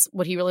since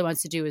what he really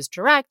wants to do is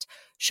direct,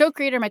 show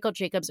creator Michael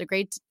Jacobs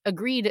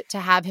agreed to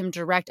have him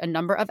direct a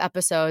number of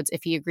episodes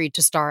if he agreed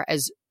to star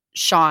as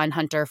Sean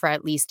Hunter for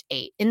at least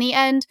 8. In the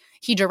end,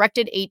 he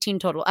directed 18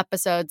 total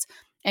episodes,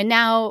 and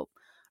now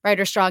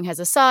Ryder Strong has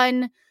a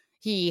son,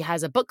 he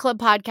has a book club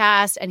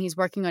podcast, and he's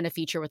working on a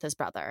feature with his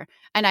brother.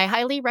 And I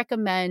highly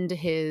recommend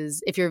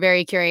if you're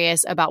very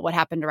curious about what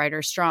happened to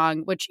Ryder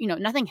Strong, which,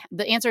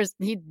 the answer is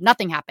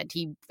nothing happened.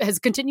 He has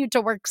continued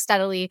to work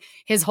steadily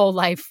his whole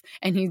life,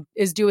 and he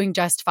is doing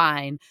just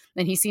fine.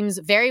 And he seems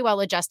very well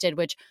adjusted,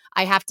 which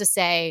I have to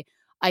say,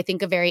 I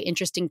think a very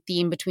interesting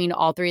theme between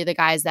all three of the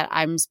guys that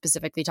I'm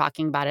specifically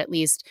talking about, at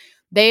least.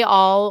 They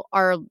all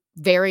are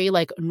very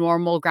like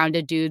normal,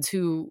 grounded dudes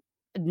who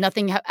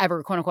nothing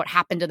ever quote unquote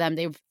happened to them.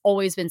 They've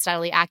always been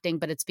steadily acting,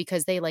 but it's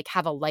because they like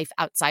have a life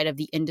outside of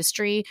the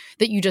industry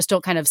that you just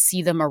don't kind of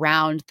see them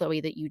around the way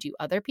that you do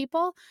other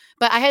people.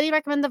 But I highly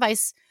recommend the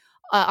Vice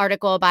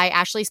article by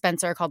Ashley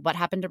Spencer called What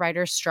Happened to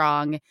Ryder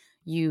Strong.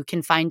 You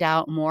can find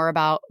out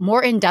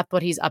more in depth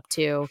what he's up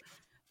to.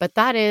 But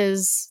that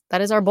is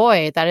our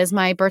boy. That is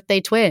my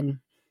birthday twin.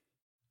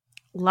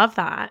 Love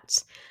that.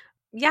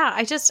 Yeah,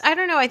 I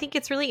don't know. I think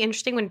it's really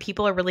interesting when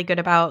people are really good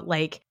about,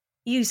 like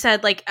you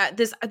said, like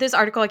this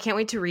article, I can't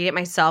wait to read it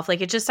myself.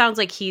 Like, it just sounds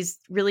like he's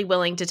really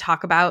willing to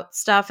talk about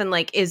stuff and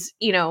like is,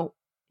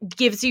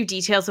 gives you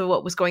details of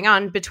what was going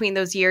on between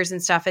those years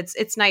and stuff.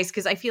 It's nice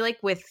because I feel like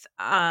with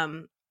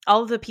all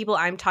of the people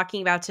I'm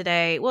talking about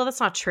today, well,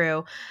 that's not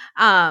true.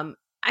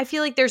 I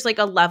feel like there's like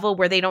a level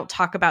where they don't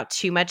talk about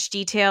too much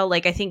detail.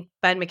 Like I think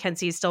Ben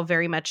McKenzie is still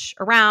very much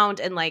around,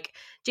 and like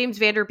James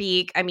Van Der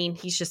Beek, I mean,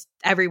 he's just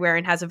everywhere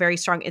and has a very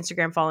strong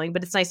Instagram following.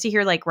 But it's nice to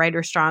hear like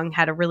Ryder Strong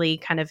had a really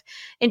kind of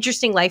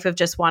interesting life of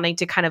just wanting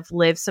to kind of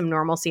live some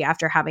normalcy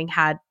after having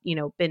had, you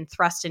know, been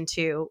thrust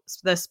into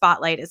the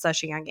spotlight at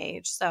such a young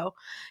age. So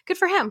good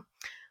for him.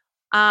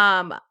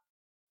 I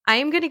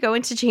am going to go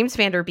into James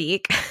Van Der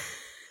Beek.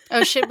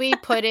 Oh, should we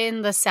put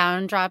in the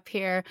sound drop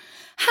here?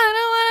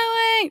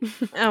 I don't want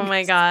to wait. Oh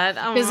my God.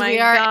 Oh my God. Because we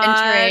are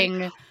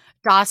entering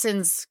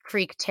Dawson's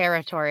Creek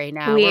territory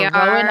now. We're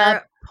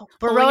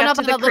rowing up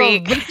on the little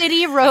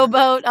rickety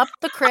rowboat up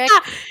the creek.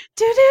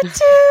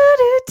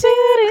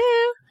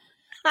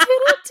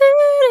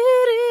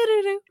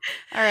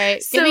 All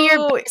right. Give me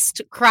your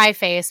best cry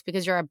face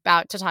because you're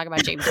about to talk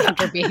about James Van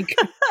Der Beek.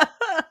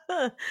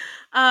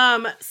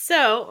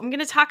 So I'm going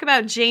to talk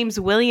about James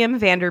William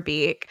Van Der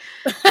Beek,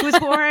 who was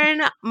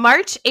born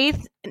March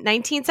 8th,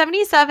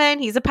 1977.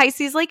 He's a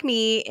Pisces like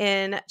me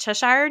in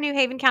Cheshire, New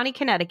Haven County,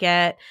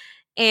 Connecticut.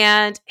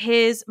 And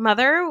his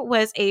mother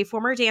was a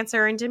former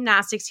dancer and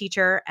gymnastics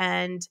teacher,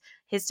 and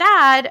his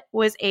dad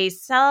was a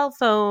cell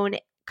phone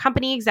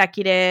company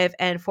executive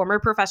and former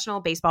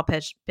professional baseball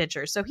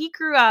pitcher. So he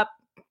grew up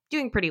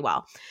doing pretty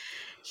well.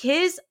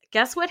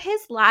 Guess what his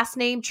last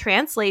name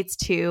translates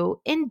to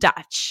in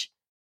Dutch?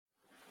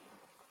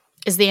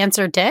 Is the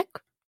answer Dick?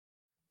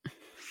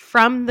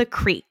 From the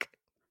creek.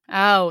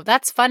 Oh,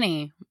 that's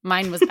funny.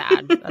 Mine was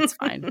bad. That's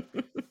fine.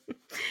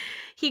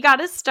 He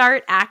got a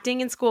start acting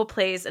in school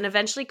plays and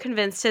eventually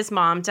convinced his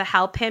mom to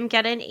help him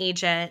get an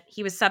agent.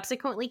 He was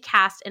subsequently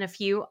cast in a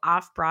few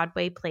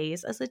off-Broadway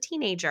plays as a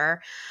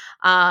teenager,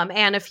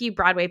 and a few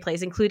Broadway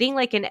plays, including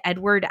like an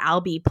Edward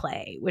Albee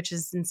play, which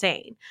is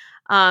insane.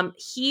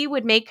 He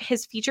would make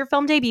his feature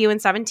film debut in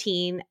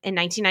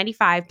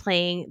 1995,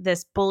 playing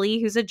this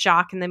bully who's a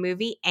jock in the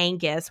movie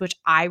Angus, which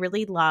I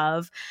really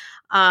love.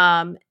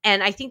 And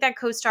I think that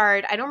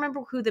co-starred, I don't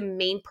remember who the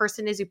main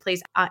person is who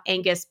plays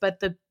Angus, but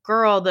the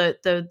girl,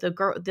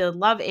 the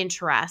love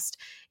interest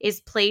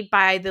is played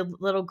by the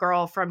little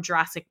girl from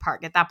Jurassic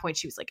Park. At that point,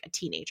 she was like a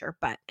teenager.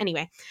 But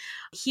anyway,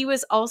 he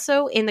was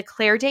also in the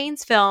Claire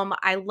Danes film,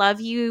 I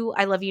Love You,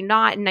 Not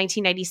in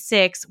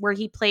 1996, where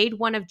he played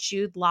one of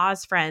Jude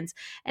Law's friends.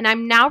 And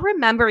I'm now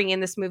remembering in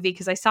this movie,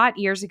 because I saw it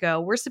years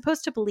ago, we're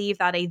supposed to believe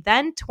that a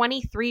then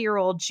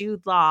 23-year-old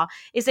Jude Law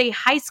is a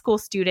high school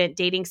student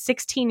dating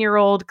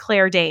 16-year-old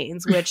Claire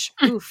Danes, which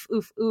oof,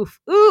 oof, oof,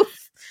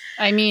 oof.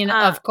 I mean,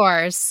 of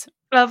course.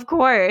 Of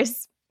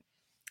course.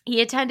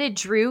 He attended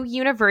Drew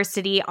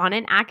University on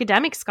an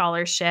academic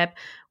scholarship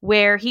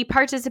where he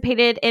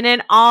participated in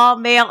an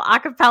all-male a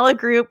cappella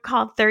group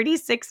called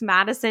 36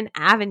 Madison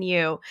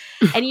Avenue.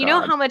 And you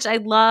know how much I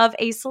love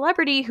a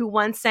celebrity who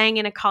once sang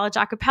in a college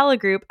a cappella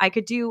group. I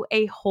could do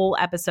a whole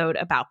episode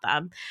about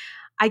them.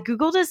 I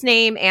Googled his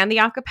name and the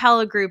a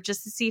cappella group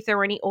just to see if there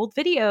were any old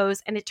videos,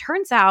 and it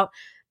turns out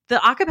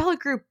the a cappella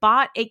group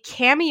bought a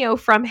cameo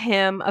from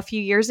him a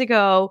few years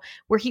ago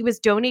where he was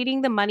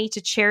donating the money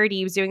to charity.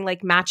 He was doing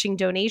like matching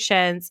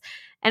donations.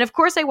 And of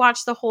course, I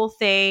watched the whole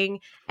thing,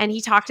 and he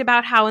talked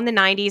about how in the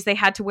 90s they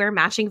had to wear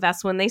matching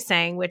vests when they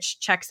sang, which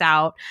checks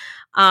out.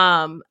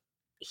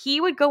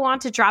 He would go on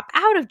to drop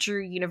out of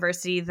Drew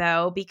University,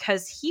 though,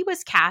 because he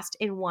was cast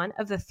in one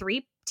of the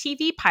 3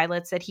 TV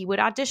pilots that he would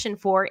audition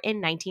for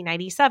in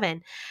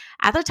 1997.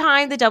 At the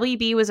time, the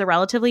WB was a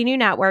relatively new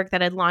network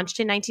that had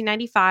launched in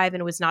 1995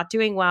 and was not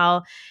doing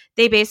well.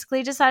 They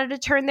basically decided to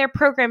turn their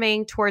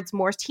programming towards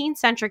more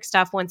teen-centric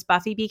stuff once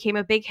Buffy became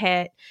a big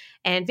hit,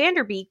 and Van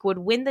Der Beek would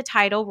win the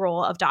title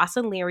role of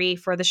Dawson Leary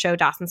for the show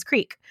Dawson's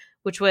Creek,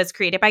 which was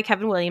created by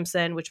Kevin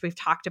Williamson, which we've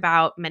talked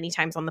about many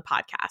times on the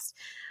podcast.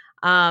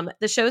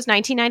 The show's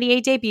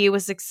 1998 debut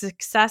was a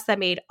success that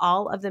made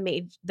all of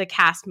the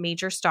cast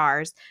major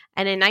stars.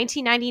 And in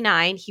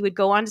 1999, he would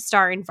go on to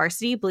star in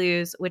Varsity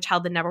Blues, which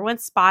held the #1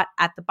 spot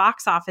at the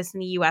box office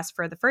in the US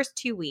for the first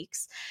 2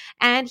 weeks.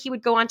 And he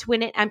would go on to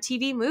win an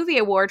MTV Movie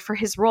Award for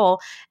his role.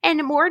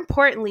 And more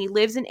importantly,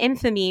 lives in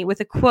infamy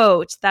with a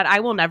quote that I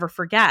will never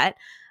forget.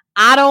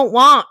 "I don't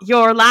want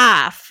your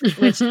laugh,"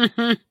 which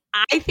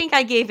I think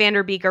I gave Van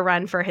Der Beek a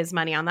run for his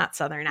money on that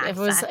Southern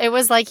accent. It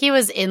was like he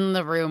was in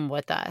the room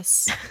with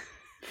us.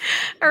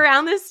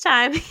 Around this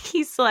time,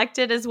 he's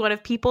selected as one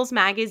of People's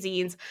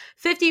Magazine's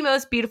 50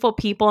 Most Beautiful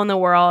People in the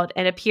World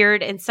and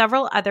appeared in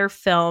several other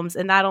films,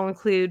 and that'll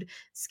include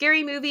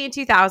Scary Movie in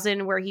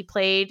 2000, where he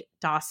played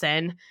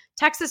Dawson,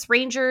 Texas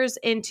Rangers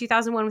in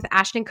 2001 with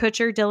Ashton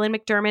Kutcher, Dylan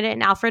McDermott,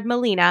 and Alfred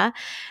Molina,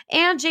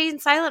 and Jay and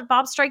Silent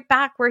Bob Strike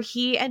Back, where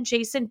he and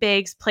Jason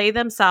Biggs play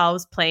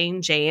themselves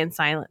playing Jay and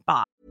Silent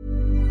Bob.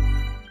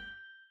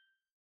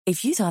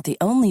 If you thought the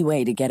only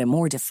way to get a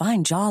more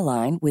defined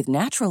jawline with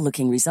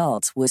natural-looking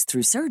results was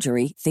through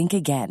surgery, think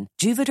again.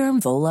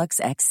 Juvederm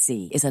Volux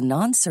XC is a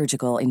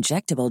non-surgical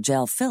injectable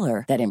gel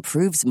filler that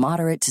improves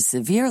moderate to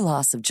severe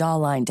loss of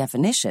jawline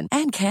definition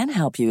and can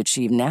help you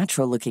achieve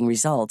natural-looking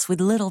results with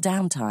little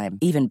downtime.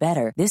 Even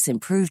better, this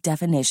improved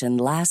definition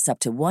lasts up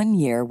to 1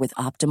 year with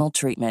optimal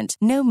treatment.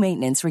 No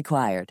maintenance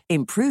required.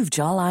 Improve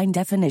jawline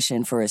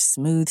definition for a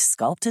smooth,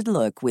 sculpted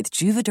look with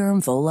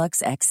Juvederm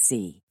Volux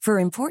XC. For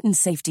important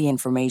safety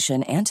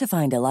information and to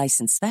find a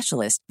licensed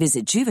specialist,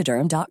 visit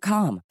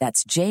Juvederm.com.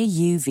 That's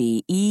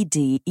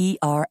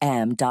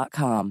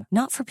Juvederm.com.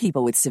 Not for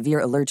people with severe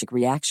allergic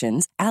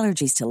reactions,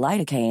 allergies to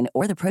lidocaine,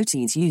 or the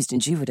proteins used in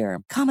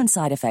Juvederm. Common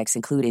side effects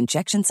include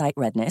injection site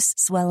redness,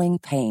 swelling,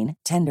 pain,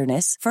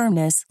 tenderness,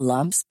 firmness,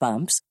 lumps,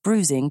 bumps,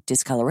 bruising,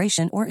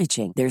 discoloration, or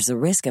itching. There's a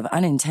risk of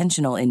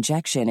unintentional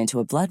injection into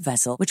a blood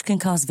vessel, which can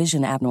cause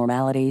vision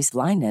abnormalities,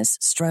 blindness,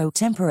 stroke,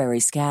 temporary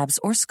scabs,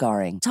 or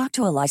scarring. Talk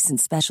to a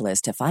licensed specialist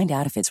to find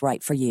out if it's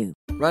right for you.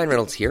 Ryan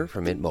Reynolds here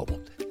from Mint Mobile.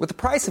 With the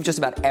price of just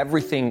about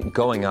everything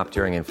going up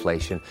during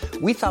inflation,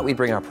 we thought we'd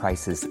bring our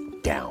prices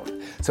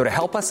down. So to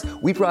help us,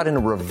 we brought in a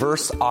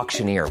reverse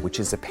auctioneer, which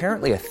is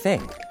apparently a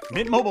thing.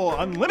 Mint Mobile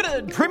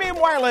Unlimited Premium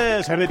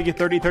Wireless. How to get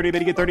 30, 30, bit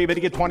to get 30, bit to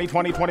get 20,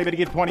 20, 20, bit to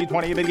get 20,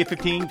 20, bit to get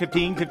 15,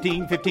 15,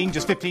 15, 15,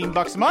 just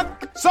 $15 a month?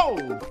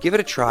 Sold! Give it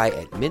a try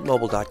at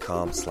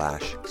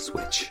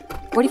mintmobile.com/switch.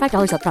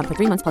 $45 up front for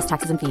 3 months plus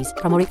taxes and fees.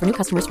 Promo rate for new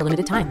customers for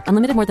limited time.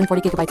 Unlimited more than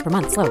 40 gigabytes per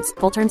month. Slows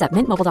full terms at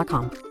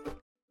mintmobile.com.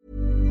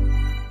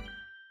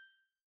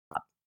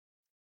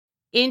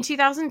 In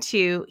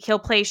 2002, he'll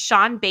play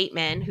Sean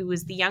Bateman, who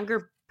was the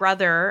younger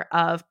brother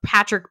of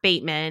Patrick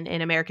Bateman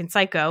in American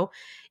Psycho,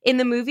 in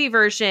the movie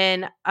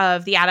version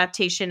of the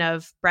adaptation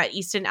of Bret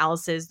Easton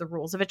Ellis's The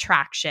Rules of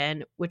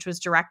Attraction, which was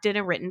directed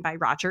and written by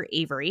Roger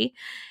Avery.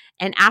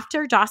 And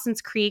after Dawson's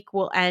Creek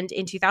will end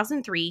in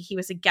 2003, he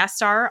was a guest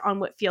star on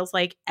what feels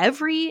like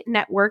every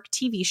network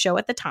TV show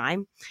at the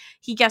time.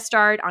 He guest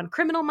starred on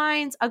Criminal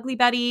Minds, Ugly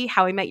Betty,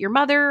 How I Met Your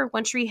Mother,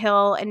 One Tree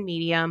Hill, and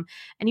Medium.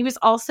 And he was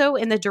also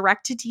in the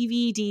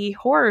direct-to-DVD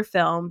horror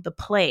film, The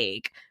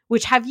Plague,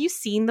 which, have you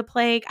seen The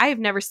Plague? I have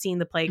never seen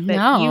The Plague. But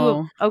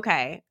No.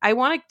 Okay. I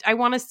want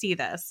to see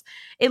this.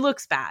 It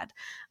looks bad.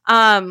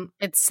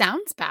 It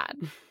sounds bad.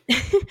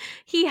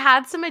 He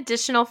had some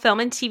additional film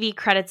and TV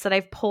credits that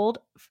I've pulled,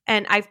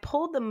 and I've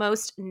pulled the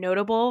most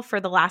notable for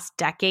the last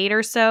decade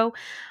or so.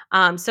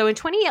 So in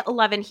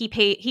 2011,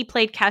 he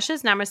played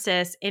Kesha's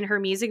nemesis in her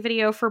music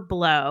video for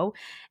Blow,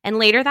 and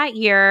later that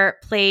year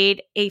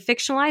played a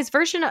fictionalized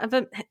version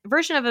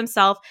of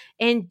himself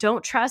in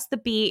Don't Trust the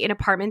Bee in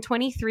Apartment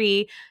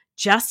 23.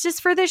 Justice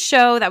for this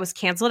show that was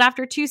canceled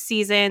after 2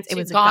 seasons. It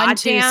was gone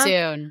too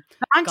soon.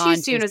 Gone too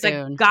soon. It was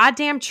a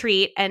goddamn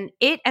treat. And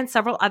it and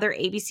several other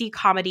ABC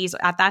comedies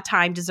at that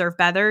time deserve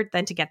better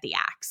than to get the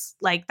axe.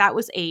 Like, that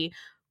was a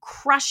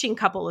crushing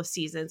couple of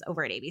seasons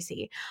over at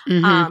ABC.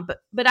 Mm-hmm.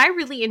 But I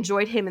really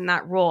enjoyed him in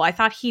that role. I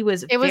thought he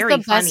was the very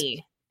best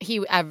funny.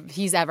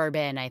 He's ever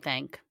been, I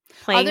think.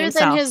 Playing other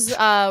himself. than his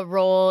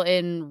role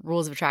in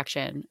Rules of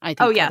Attraction, I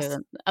think. Oh, yes.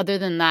 Other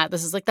than that,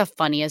 this is like the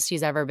funniest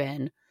he's ever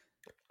been.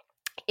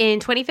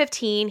 In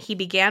 2015, he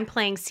began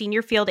playing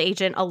senior field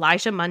agent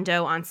Elijah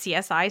Mundo on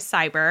CSI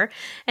Cyber,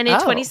 and in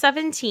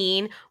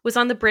 2017 was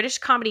on the British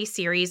comedy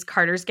series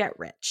Carter's Get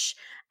Rich.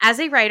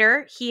 As a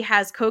writer, he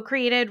has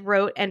co-created,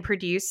 wrote, and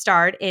produced,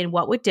 starred in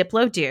What Would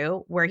Diplo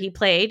Do?, where he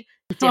played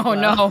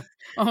Diplo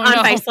on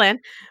Viceland,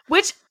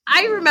 which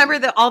I remember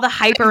all the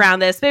hype around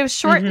this, but it was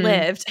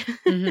short-lived.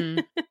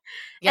 Mm-hmm.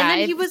 Yeah,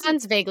 and then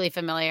sounds vaguely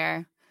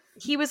familiar.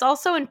 He was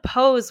also in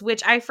Pose,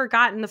 which I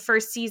forgot in the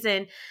first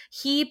season.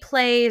 He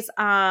plays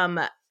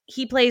Matt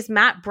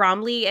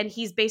Bromley, and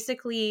he's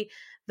basically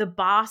the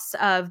boss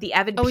of the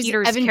Evan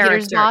Peters Evan character.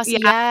 Peters' boss?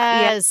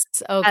 Yeah, yes.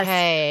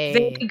 Okay.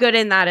 Very good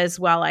in that as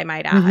well, I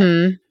might add.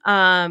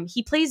 Mm-hmm.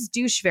 He plays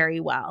douche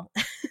very well.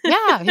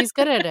 Yeah, he's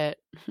good at it.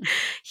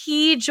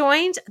 He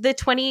joined the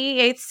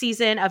 28th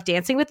season of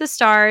Dancing with the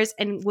Stars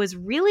and was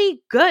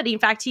really good. In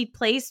fact, he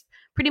plays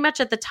pretty much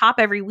at the top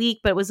every week,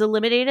 but was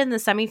eliminated in the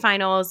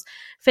semifinals,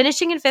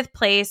 finishing in 5th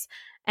place.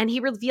 And he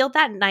revealed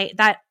that night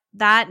that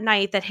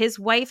his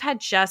wife had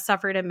just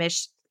suffered a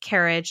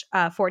miscarriage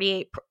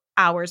 48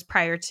 hours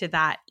prior to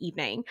that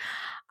evening.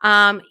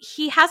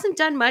 He hasn't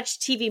done much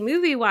TV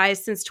movie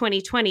wise since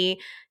 2020.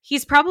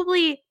 He's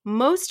probably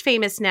most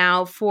famous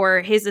now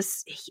for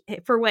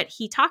what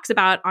he talks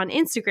about on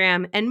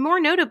Instagram, and more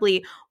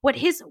notably, what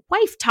his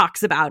wife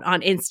talks about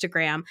on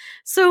Instagram.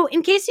 So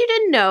in case you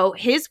didn't know,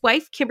 his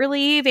wife,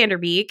 Kimberly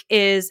Vanderbeek,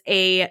 is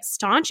a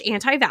staunch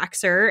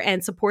anti-vaxxer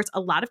and supports a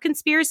lot of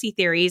conspiracy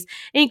theories,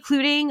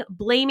 including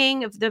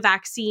blaming the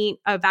vaccines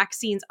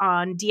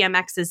on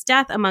DMX's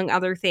death, among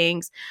other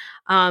things.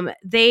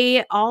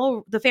 The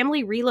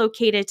family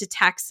relocated to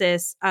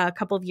Texas a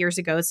couple of years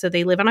ago, so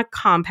they live on a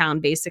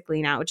compound basically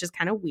now, which is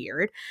kind of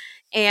weird.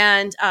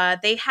 And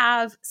they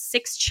have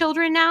 6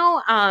 children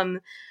now.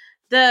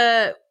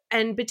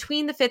 And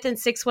between the 5th and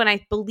 6th one,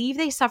 I believe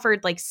they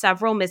suffered like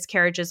several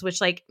miscarriages, which,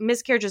 like,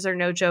 miscarriages are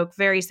no joke,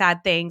 very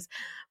sad things.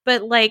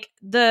 but like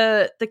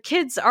the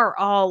kids are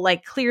all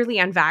like clearly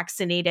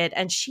unvaccinated,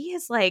 and she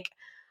is like,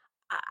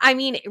 I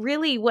mean,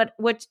 really what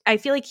I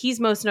feel like he's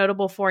most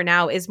notable for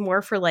now is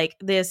more for like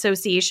the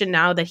association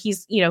now that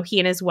he's, you know, he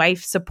and his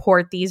wife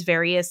support these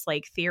various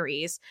like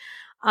theories.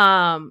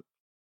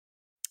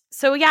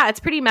 So yeah, it's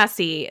pretty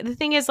messy. The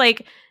thing is,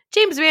 like,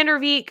 James Van Der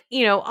Beek,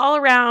 you know, all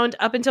around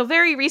up until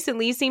very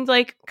recently seemed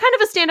like kind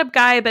of a stand-up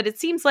guy, but it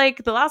seems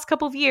like the last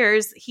couple of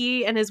years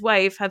he and his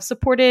wife have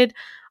supported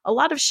a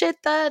lot of shit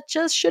that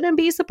just shouldn't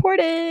be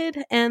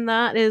supported, and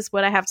that is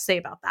what I have to say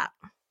about that.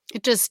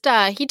 It just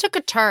he took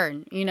a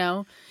turn, you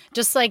know,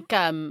 just like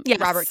Yes.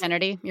 Robert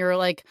Kennedy. You're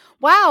like,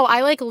 wow,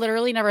 I like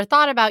literally never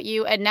thought about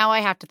you, and now I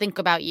have to think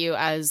about you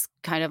as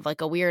kind of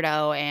like a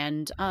weirdo.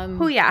 And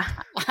Oh yeah,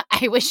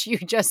 I wish you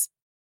just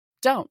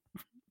don't.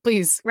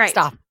 Please right.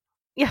 stop.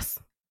 Yes.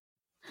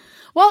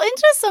 Well,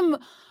 into some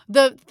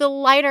the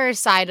lighter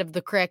side of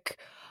the Crick,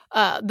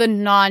 the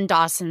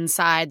non-Dawson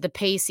side, the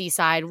Pacey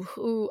side,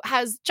 who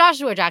has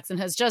Joshua Jackson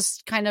has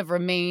just kind of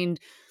remained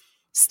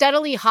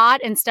steadily hot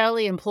and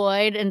steadily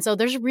employed. And so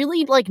there's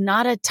really like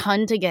not a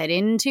ton to get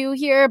into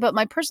here. But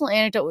my personal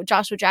anecdote with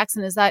Joshua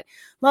Jackson is that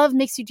love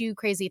makes you do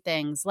crazy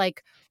things,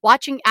 like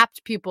watching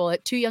Apt Pupil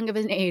at too young of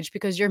an age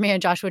because your man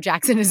Joshua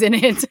Jackson is in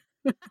it.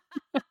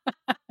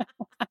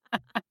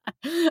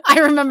 I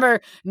remember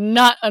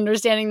not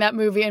understanding that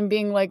movie and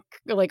being like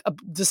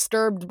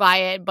disturbed by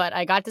it, but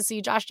I got to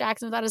see Josh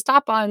Jackson without his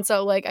top on,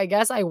 so like I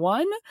guess I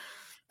won.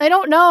 I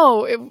don't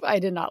know. I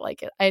did not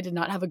like it. I did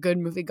not have a good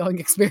movie going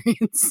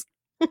experience.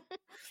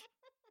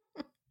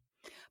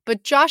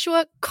 But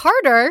Joshua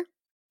Carter,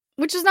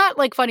 which is not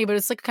like funny, but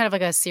it's like kind of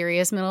like a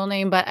serious middle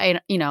name. But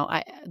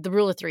the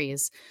rule of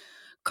threes.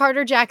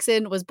 Carter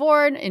Jackson was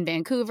born in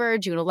Vancouver,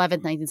 June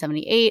 11th,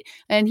 1978,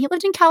 and he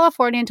lived in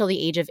California until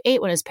the age of 8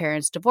 when his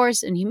parents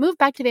divorced, and he moved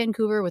back to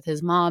Vancouver with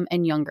his mom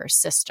and younger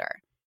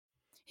sister.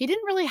 He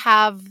didn't really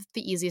have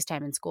the easiest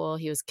time in school.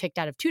 He was kicked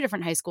out of 2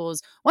 different high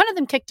schools. One of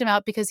them kicked him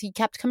out because he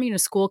kept coming to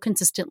school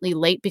consistently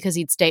late because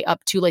he'd stay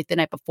up too late the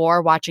night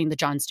before watching the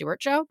Jon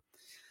Stewart show.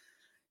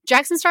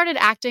 Jackson started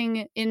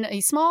acting in a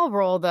small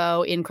role,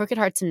 though, in Crooked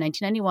Hearts in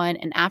 1991,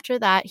 and after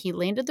that, he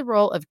landed the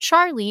role of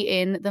Charlie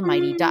in The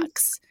Mighty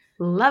Ducks.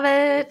 Love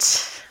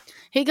it.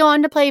 He'd go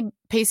on to play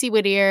Pacey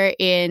Whittier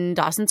in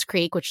Dawson's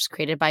Creek, which was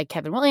created by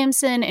Kevin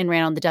Williamson and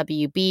ran on the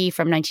WB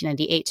from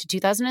 1998 to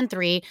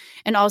 2003,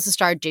 and also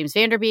starred James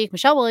Van Der Beek,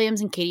 Michelle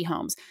Williams, and Katie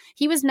Holmes.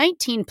 He was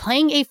 19,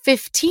 playing a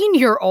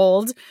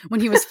 15-year-old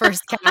when he was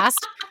first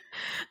cast.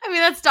 I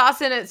mean, that's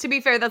Dawson. To be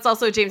fair, that's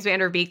also James Van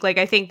Der Beek. Like,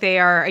 I think they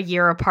are a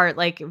year apart.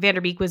 Like, Van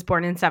Der Beek was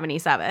born in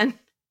 1977.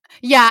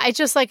 Yeah, it's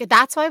just like,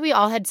 that's why we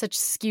all had such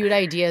skewed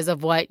ideas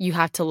of what you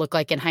have to look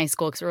like in high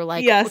school. Because we were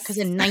like, yes, because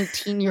a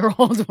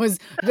 19-year-old was,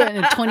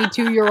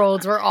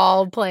 22-year-olds were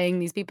all playing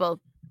these people.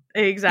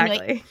 Exactly.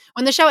 Anyway,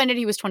 when the show ended,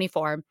 he was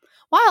 24.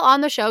 While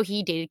on the show,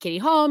 he dated Katie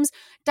Holmes,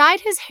 dyed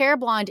his hair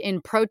blonde in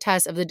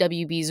protest of the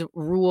WB's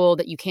rule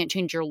that you can't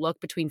change your look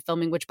between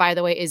filming, which, by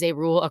the way, is a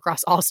rule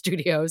across all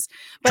studios.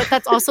 But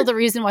that's also the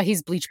reason why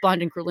he's bleach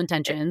blonde in Cruel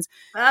Intentions.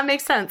 That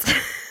makes sense.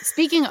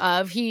 Speaking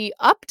of, he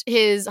upped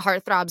his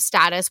heartthrob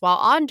status while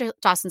on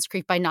Dawson's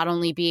Creek by not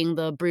only being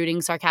the brooding,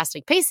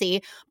 sarcastic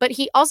Pacey, but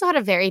he also had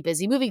a very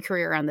busy movie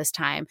career around this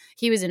time.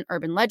 He was in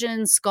Urban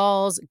Legends,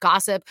 Skulls,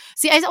 Gossip.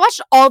 See, I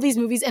watched all these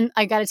movies, and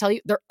I gotta tell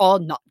you, they're all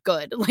not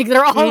good. Like,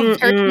 they're all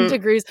varying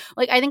degrees.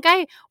 Like, I think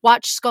I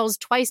watched Skulls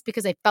twice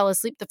because I fell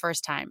asleep the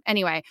first time.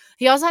 Anyway,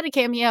 he also had a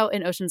cameo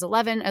in Ocean's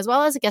 11, as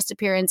well as a guest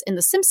appearance in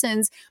The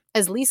Simpsons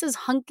as Lisa's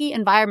hunky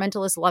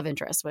environmentalist love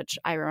interest, which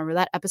I remember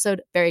that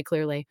episode very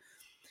clearly.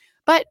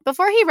 But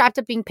before he wrapped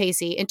up being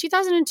Pacey, in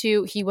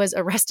 2002, he was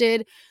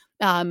arrested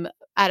at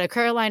a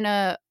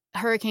Carolina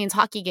Hurricanes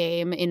hockey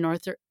game in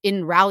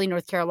Raleigh,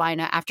 North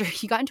Carolina, after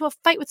he got into a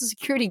fight with a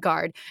security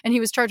guard, and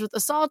he was charged with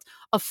assault,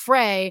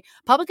 affray,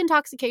 public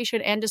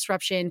intoxication, and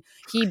disruption.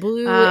 He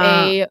blew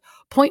a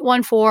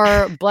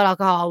 0.14 blood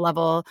alcohol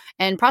level,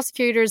 and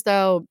prosecutors,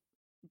 though,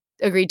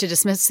 agreed to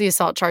dismiss the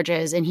assault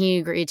charges, and he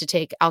agreed to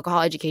take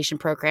alcohol education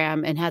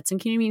program and had some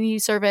community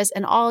service,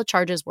 and all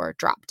charges were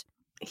dropped.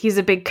 He's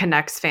a big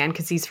Canucks fan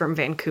because he's from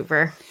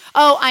Vancouver.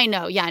 Oh, I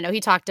know. Yeah, I know. He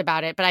talked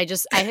about it, but I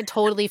had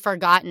totally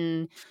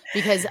forgotten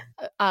because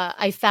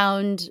I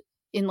found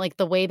in like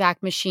the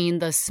Wayback Machine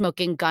the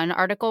smoking gun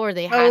article where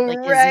they had his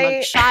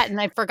mugshot, and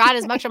I forgot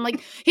his mugshot. I'm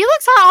like, he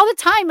looks hot all the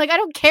time. Like, I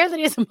don't care that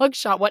he has a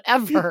mugshot,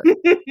 whatever.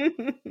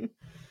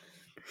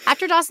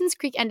 After Dawson's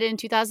Creek ended in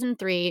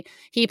 2003,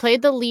 he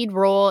played the lead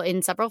role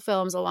in several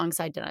films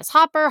alongside Dennis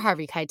Hopper,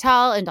 Harvey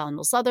Keitel, and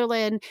Donald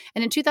Sutherland.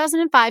 And in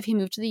 2005, he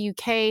moved to the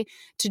UK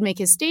to make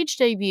his stage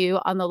debut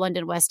on the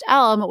London West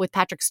Elm with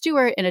Patrick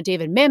Stewart in a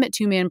David Mamet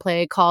 2-man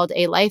play called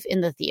A Life in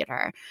the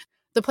Theatre.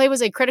 The play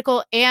was a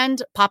critical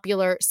and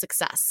popular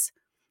success.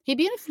 He'd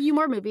be in a few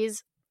more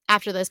movies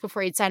after this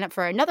before he'd sign up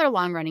for another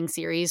long-running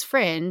series,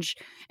 Fringe.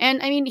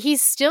 And I mean,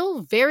 he's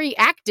still very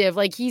active.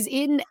 Like, he's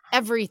in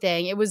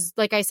everything. It was,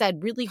 like I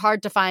said, really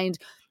hard to find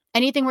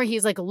anything where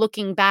he's like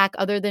looking back,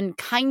 other than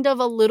kind of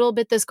a little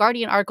bit this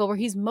Guardian article where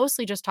he's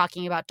mostly just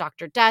talking about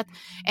Dr. Death.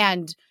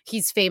 And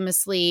he's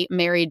famously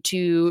married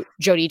to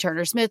Jodie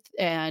Turner-Smith,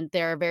 and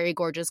they're a very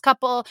gorgeous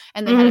couple.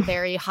 And they had a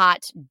very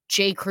hot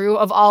J. Crew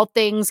of all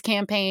things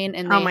campaign.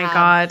 And they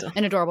God,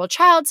 an adorable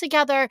child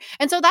together.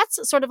 And so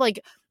that's sort of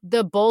like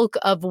the bulk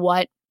of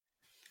what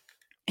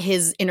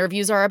his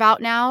interviews are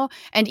about now.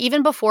 And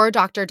even before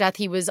Dr. Death,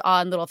 he was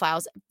on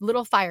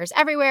Little Fires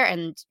Everywhere.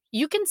 And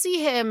you can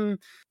see him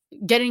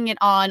getting it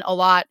on a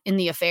lot in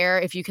The Affair,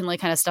 if you can like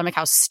kind of stomach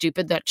how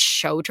stupid that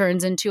show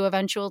turns into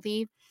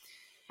eventually.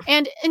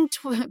 And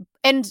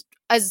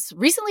as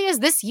recently as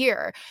this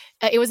year,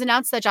 it was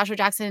announced that Joshua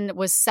Jackson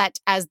was set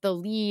as the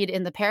lead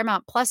in the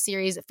Paramount Plus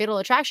series Fatal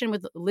Attraction,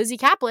 with Lizzie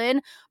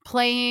Kaplan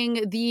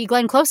playing the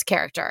Glenn Close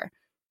character.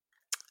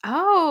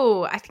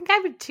 Oh, I think I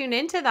would tune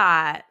into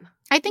that.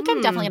 I think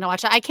I'm definitely going to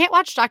watch it. I can't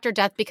watch Dr.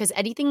 Death because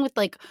anything with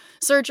like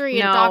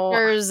surgery and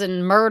doctors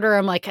and murder,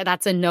 I'm like,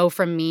 that's a no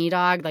from me,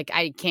 dog. Like,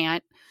 I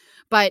can't.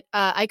 But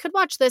I could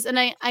watch this, and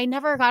I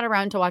never got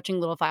around to watching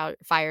Little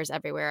Fires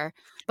Everywhere.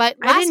 But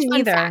I last didn't fun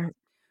either. fact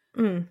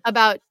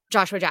about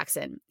Joshua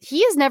Jackson,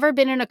 he has never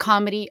been in a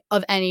comedy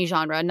of any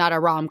genre. Not a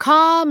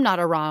rom-com, not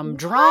a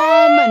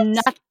rom-dram,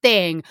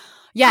 nothing.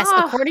 Yes,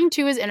 according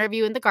to his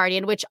interview in The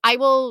Guardian, which I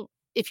will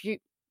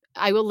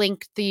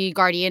link the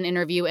Guardian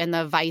interview and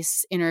the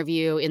Vice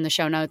interview in the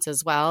show notes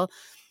as well.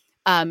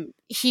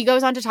 He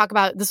goes on to talk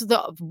about, this is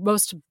the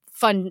most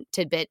fun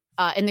tidbit.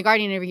 In the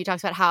Guardian interview, he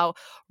talks about how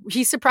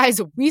he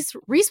surprised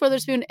Reese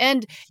Witherspoon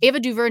and Ava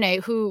DuVernay,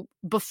 who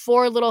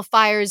before Little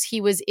Fires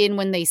he was in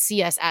When They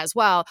See Us as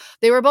well.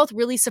 They were both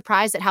really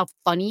surprised at how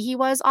funny he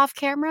was off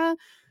camera,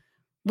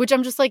 which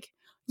I'm just like,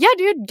 yeah,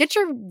 dude, get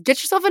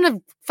yourself in a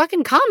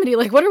fucking comedy.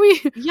 Like, what are we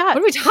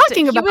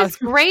talking about? He was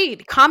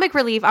great. Comic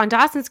relief on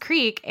Dawson's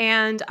Creek.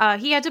 And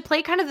he had to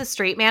play kind of the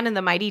straight man in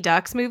the Mighty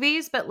Ducks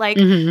movies. But like,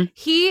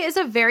 he is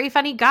a very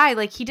funny guy.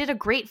 Like, he did a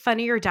great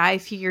Funny or Die a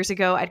few years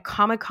ago at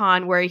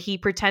Comic-Con where he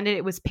pretended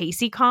it was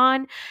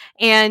PaceyCon.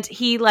 And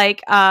he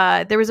like,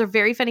 there was a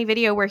very funny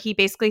video where he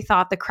basically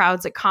thought the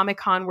crowds at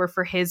Comic-Con were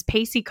for his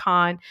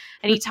PaceyCon.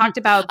 And he talked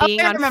about being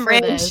on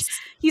Fringe. This.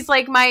 He's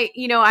like,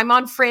 I'm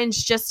on Fringe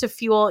just to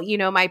fuel,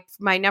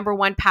 my number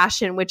one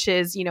passion, which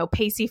is,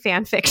 Pacey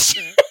fan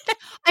fiction.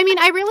 I mean,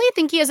 I really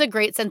think he has a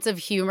great sense of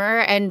humor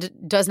and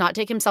does not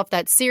take himself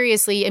that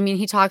seriously. I mean,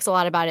 he talks a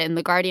lot about it in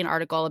the Guardian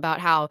article about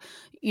how,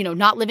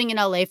 not living in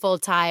LA full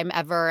time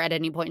ever at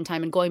any point in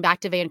time and going back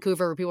to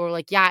Vancouver where people were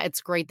like, yeah,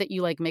 it's great that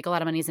you like make a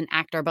lot of money as an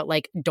actor, but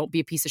like, don't be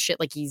a piece of shit.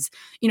 Like he's,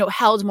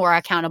 held more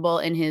accountable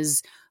in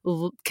his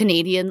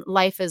Canadian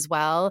life as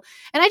well.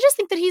 And I just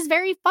think that he's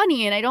very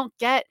funny, and I don't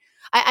get,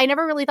 I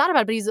never really thought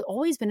about it, but he's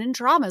always been in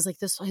dramas like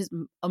this,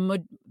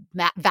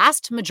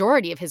 vast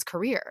majority of his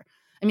career.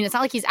 I mean, it's not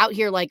like he's out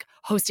here like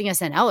hosting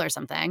SNL or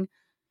something,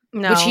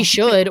 which he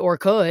should or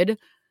could.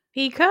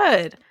 He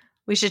could.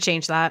 We should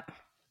change that.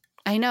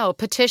 I know.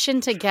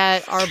 Petition to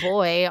get our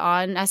boy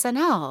on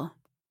SNL.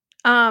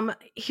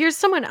 Here's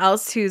someone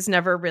else who's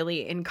never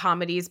really in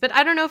comedies, but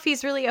I don't know if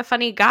he's really a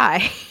funny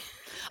guy.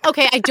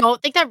 Okay, I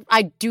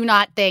do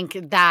not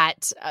think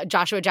that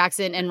Joshua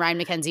Jackson and Ryan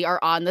McKenzie are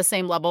on the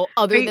same level,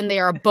 other than they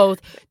are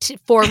both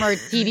former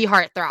TV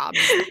heartthrobbs.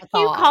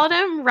 You called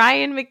him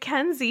Ryan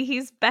McKenzie.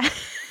 He's bad.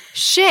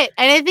 Shit.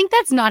 And I think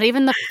that's not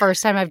even the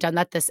first time I've done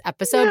that this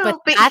episode, but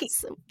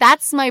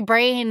that's my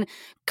brain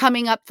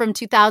coming up from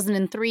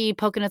 2003,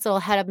 poking its little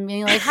head up and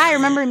being like, hi,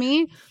 remember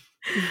me?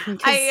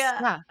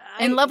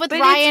 In love with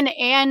Ryan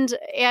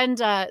and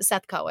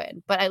Seth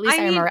Cohen, but at least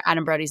I remember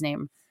Adam Brody's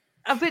name.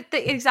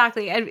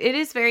 Exactly. And it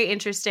is very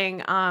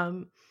interesting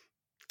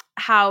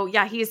how,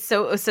 he is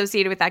so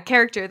associated with that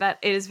character that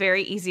it is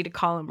very easy to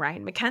call him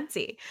Ryan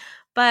McKenzie.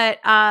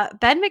 But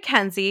Ben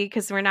McKenzie,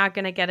 because we're not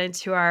going to get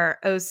into our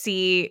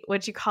OC,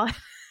 what'd you call it?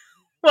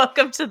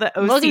 Welcome to the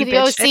OC, Welcome to the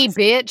OC,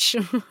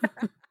 bitch.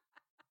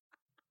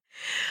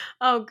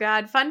 Oh,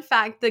 God. Fun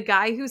fact, the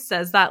guy who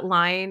says that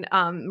line,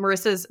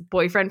 Marissa's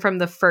boyfriend from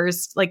the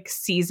first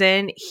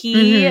season,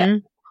 he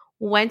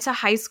went to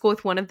high school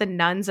with one of the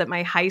nuns at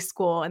my high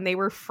school, and they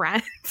were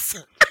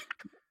friends.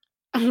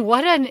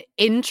 What an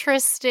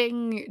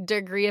interesting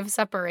degree of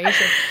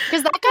separation.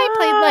 Because that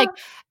guy played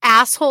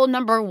asshole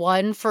number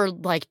one for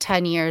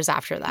 10 years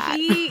after that.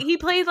 He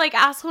played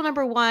asshole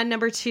number one,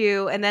 number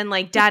two, and then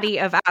daddy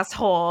of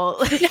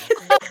asshole.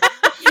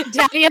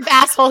 Daddy of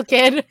asshole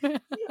kid.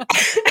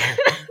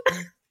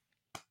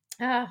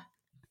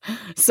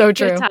 So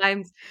true. Good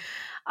times.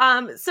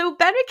 So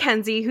Ben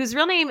McKenzie, whose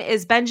real name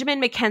is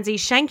Benjamin Mackenzie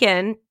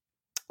Schenken,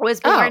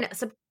 was born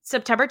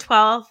September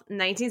 12th,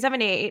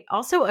 1978,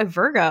 also a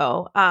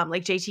Virgo,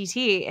 like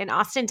JTT, in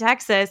Austin,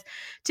 Texas,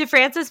 to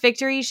Frances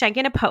Victory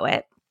Schenken, a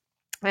poet,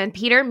 and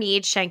Peter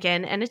Mead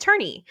Schenken, an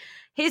attorney.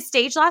 His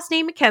stage last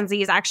name,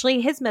 Mackenzie, is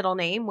actually his middle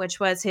name, which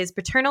was his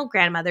paternal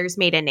grandmother's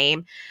maiden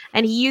name,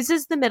 and he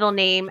uses the middle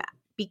name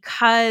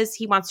because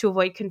he wants to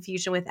avoid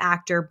confusion with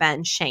actor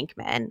Ben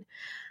Shankman.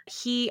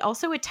 he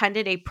also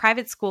attended a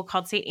private school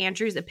called St.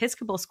 Andrew's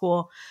Episcopal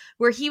School,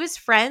 where he was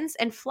friends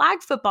and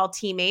flag football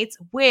teammates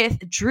with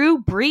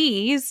Drew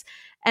Brees,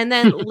 and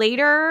then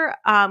later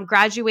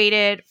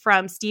graduated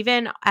from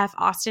Stephen F.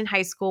 Austin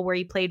High School, where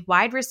he played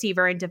wide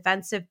receiver and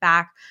defensive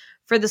back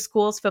for the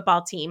school's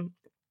football team.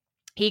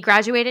 He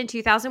graduated in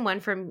 2001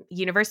 from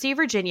University of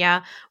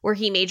Virginia, where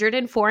he majored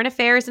in foreign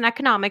affairs and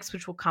economics,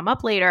 which will come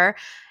up later.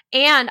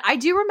 And I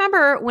do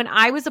remember when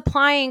I was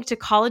applying to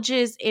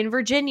colleges in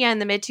Virginia in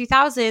the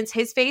mid-2000s,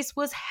 his face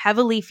was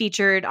heavily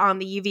featured on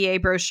the UVA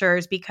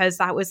brochures because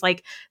that was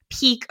like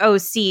peak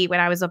OC when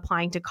I was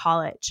applying to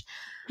college.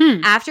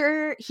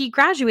 After he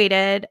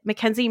graduated,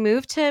 Mackenzie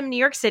moved to New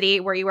York City,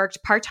 where he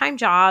worked part-time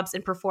jobs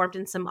and performed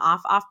in some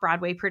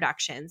off-Broadway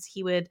productions.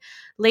 He would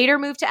later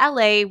move to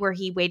LA, where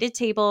he waited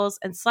tables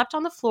and slept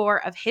on the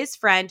floor of his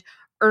friend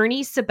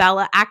Ernie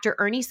Sabella, actor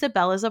Ernie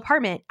Sabella's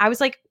apartment. I was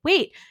like,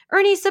 wait,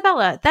 Ernie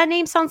Sabella, that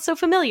name sounds so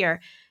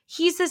familiar.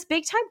 He's this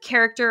big-time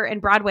character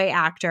and Broadway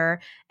actor.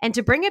 And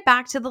to bring it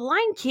back to The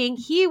Lion King,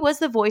 he was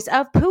the voice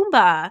of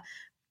Pumbaa.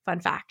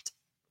 Fun fact.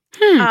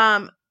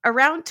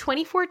 Around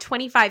 24,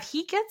 25,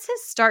 he gets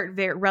his start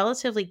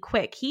relatively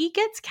quick. He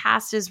gets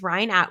cast as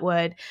Ryan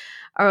Atwood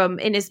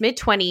in his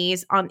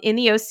mid-20s in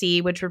The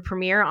OC, which would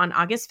premiere on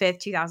August 5th,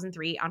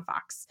 2003 on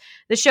Fox.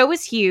 The show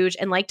was huge,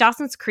 and like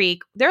Dawson's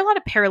Creek, there are a lot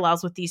of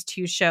parallels with these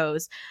two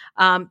shows.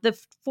 The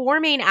four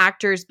main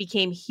actors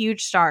became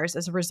huge stars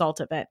as a result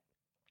of it.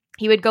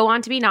 He would go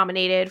on to be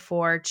nominated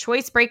for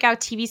Choice Breakout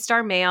TV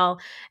Star Male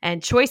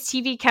and Choice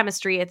TV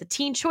Chemistry at the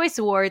Teen Choice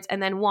Awards,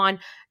 and then won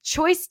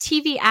Choice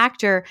TV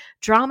Actor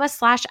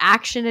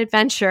Drama/Action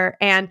Adventure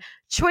and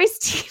Choice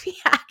TV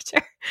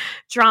Actor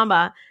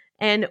Drama.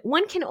 And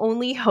one can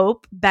only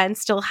hope Ben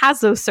still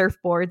has those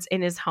surfboards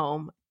in his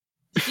home.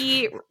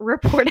 He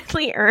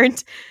reportedly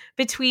earned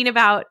between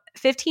about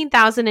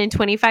 $15,000 and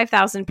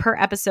 $25,000 per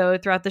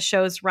episode throughout the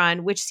show's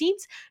run, which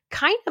seems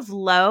kind of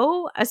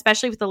low,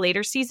 especially with the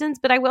later seasons.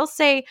 But I will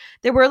say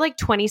there were like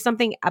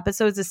 20-something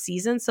episodes a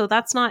season, so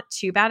that's not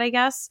too bad, I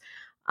guess.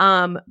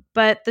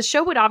 But the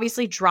show would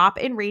obviously drop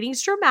in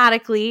ratings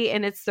dramatically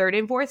in its third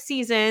and fourth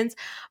seasons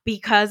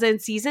because in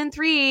season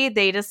 3,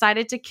 they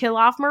decided to kill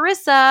off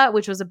Marissa,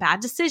 which was a bad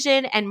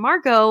decision. And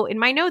Margot, in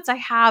my notes, I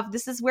have,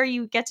 this is where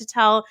you get to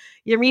tell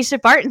your Misha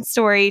Barton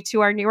story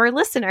to our newer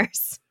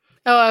listeners.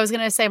 Oh, I was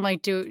going to say, I'm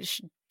like,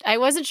 I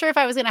wasn't sure if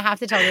I was going to have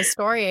to tell this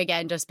story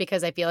again, just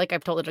because I feel like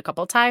I've told it a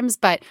couple times,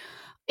 but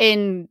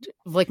in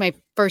like my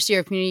first year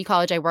of community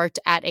college, I worked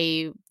at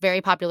a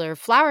very popular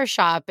flower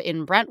shop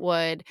in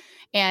Brentwood,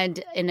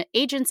 and an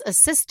agent's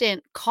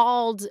assistant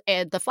called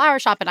the flower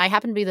shop, and I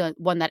happened to be the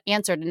one that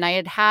answered, and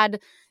I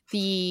had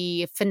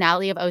the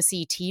finale of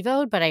OC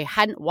TiVo'd, but I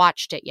hadn't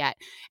watched it yet.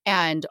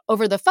 And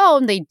over the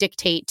phone, they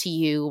dictate to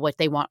you what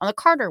they want on the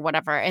card or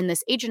whatever, and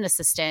this agent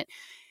assistant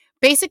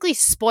basically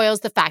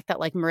spoils the fact that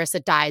like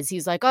Marissa dies.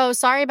 He's like, oh,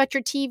 sorry about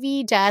your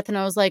TV death. And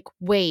I was like,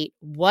 wait,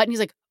 what? And he's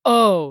like,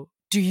 oh,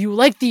 do you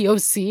like The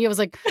OC? I was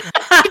like,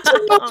 I'm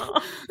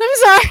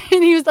sorry.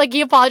 And he was like,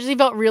 he apologized. He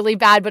felt really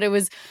bad, but it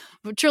was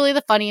truly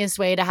the funniest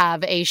way to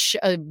have a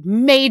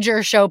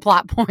major show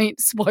plot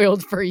point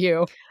spoiled for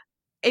you.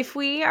 If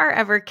we are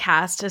ever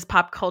cast as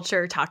pop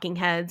culture talking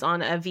heads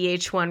on a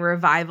VH1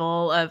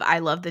 revival of I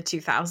Love the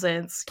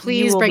 2000s,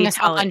 please bring us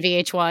up on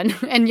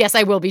VH1. And yes,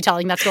 I will be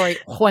telling that story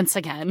once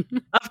again.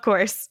 Of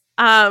course.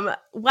 While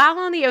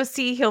on The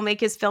OC, he'll make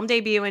his film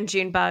debut in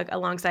Junebug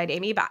alongside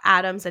Amy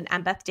Adams and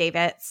Embeth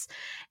Davidtz.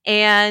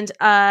 And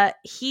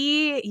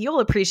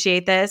you'll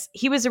appreciate this,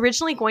 he was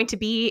originally going to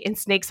be in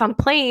Snakes on a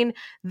Plane,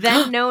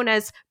 then known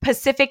as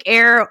Pacific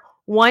Air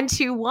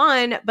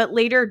 121, but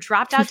later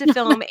dropped out to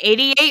film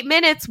 88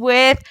 Minutes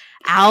with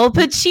Al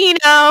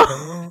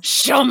Pacino.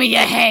 Show me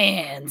your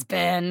hands,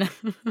 Ben.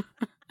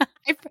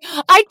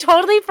 I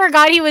totally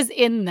forgot he was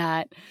in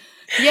that.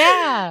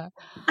 Yeah.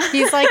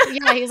 He's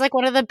like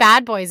one of the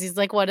bad boys. He's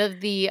like one of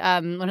the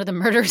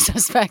murder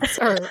suspects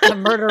or the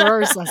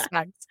murderer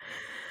suspects.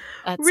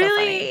 That's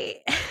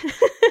really so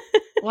funny.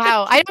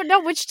 Wow. I don't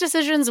know which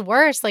decision's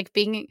worse, like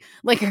being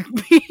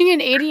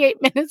in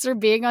 88 Minutes or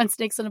being on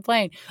Snakes on a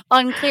Plane.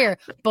 Unclear.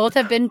 Both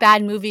have been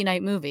bad movie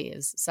night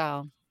movies.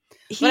 So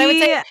but I would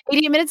say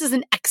 88 Minutes is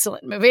an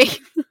excellent movie.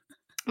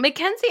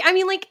 Mackenzie, I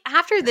mean, like,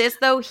 after this,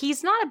 though,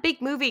 he's not a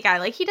big movie guy.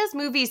 Like, he does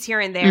movies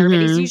here and there, but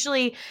he's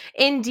usually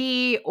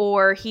indie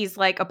or he's,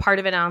 like, a part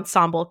of an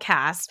ensemble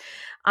cast.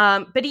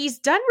 But he's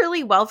done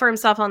really well for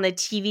himself on the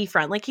TV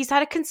front. Like, he's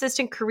had a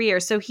consistent career.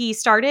 So he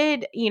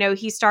started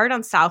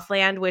on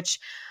Southland, which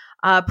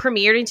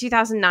premiered in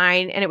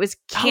 2009, and it was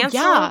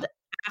canceled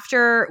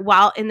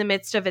while in the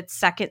midst of its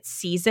second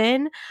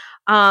season.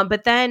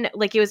 But then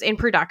like it was in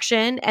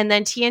production, and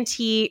then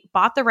TNT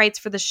bought the rights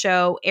for the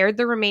show, aired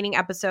the remaining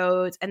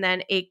episodes, and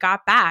then it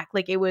got back.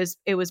 Like it was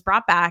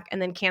brought back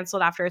and then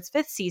canceled after its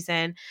fifth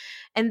season.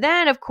 And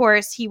then of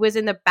course he was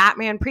in the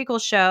Batman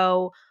prequel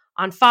show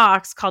on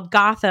Fox called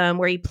Gotham,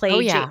 where he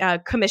played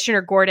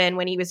Commissioner Gordon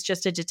when he was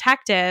just a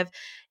detective.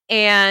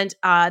 And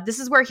this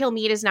is where he'll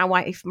meet his now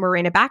wife,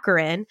 Morena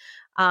Baccarin.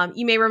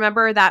 You may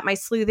remember that my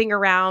sleuthing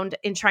around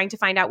in trying to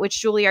find out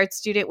which Juilliard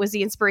student was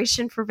the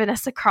inspiration for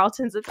Vanessa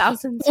Carlton's A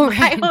Thousand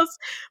Miles.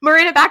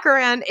 Marina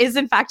Baccarin is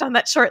in fact on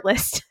that short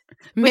list.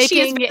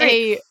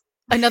 Making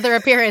another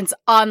appearance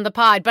on the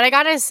pod. But I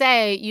gotta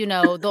say,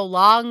 the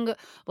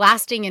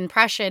long-lasting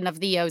impression of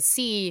the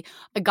OC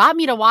got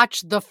me to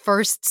watch the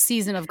first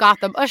season of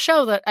Gotham, a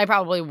show that I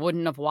probably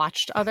wouldn't have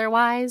watched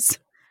otherwise.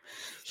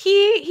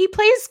 He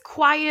plays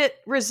quiet,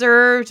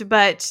 reserved,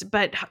 but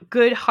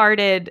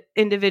good-hearted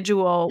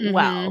individual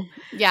well.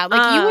 Yeah,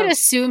 you would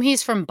assume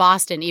he's from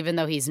Boston, even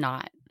though he's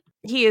not.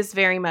 He is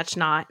very much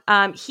not.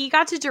 He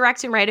got to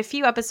direct and write a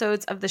few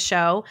episodes of the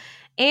show,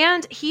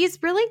 and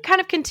he's really kind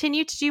of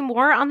continued to do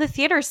more on the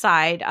theater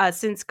side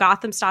since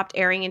Gotham stopped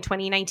airing in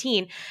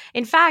 2019.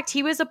 In fact,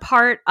 he was a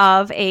part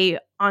of a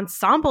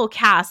ensemble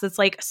cast that's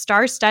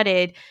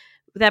star-studded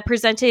that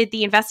presented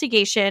The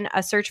Investigation,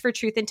 A Search for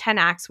Truth in 10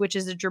 Acts, which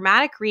is a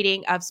dramatic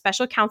reading of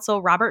Special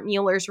Counsel Robert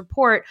Mueller's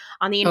report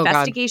on the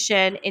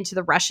investigation into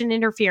the Russian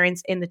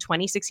interference in the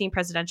 2016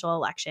 presidential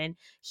election.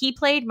 He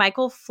played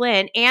Michael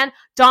Flynn and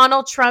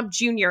Donald Trump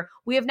Jr.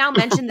 We have now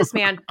mentioned this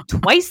man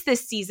twice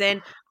this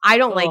season. I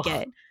don't like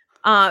it.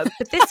 But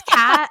this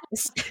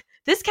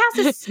cast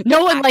is...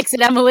 No one likes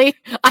it, Emily.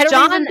 I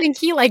don't even think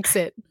he likes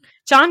it.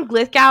 John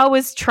Lithgow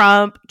was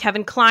Trump.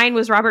 Kevin Kline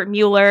was Robert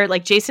Mueller.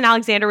 Jason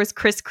Alexander was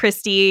Chris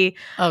Christie.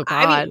 Oh,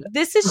 God. I mean,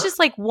 this is just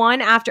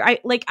one after. I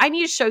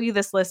need to show you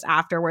this list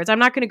afterwards. I'm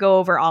not going to go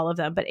over all of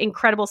them, but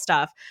incredible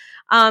stuff.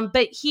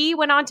 But he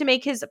went on to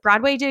make his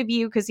Broadway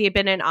debut because he had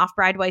been in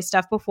off-Broadway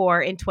stuff before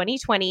in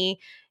 2020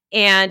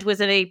 and was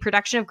in a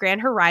production of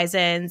Grand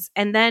Horizons.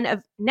 And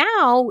then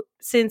now,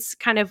 since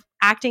kind of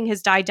acting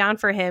has died down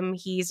for him,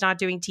 he's not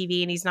doing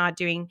TV and he's not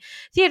doing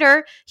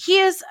theater, he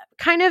has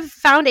kind of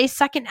found a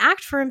second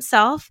act for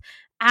himself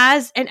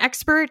as an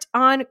expert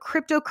on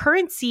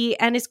cryptocurrency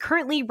and is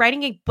currently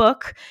writing a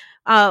book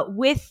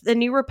with the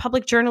New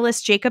Republic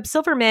journalist Jacob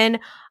Silverman.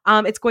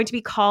 It's going to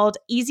be called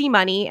Easy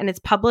Money, and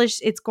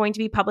it's going to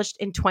be published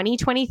in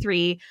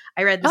 2023.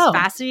 I read this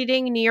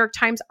fascinating New York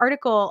Times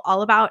article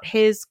all about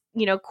his,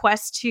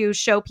 quest to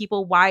show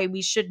people why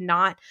we should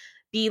not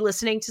be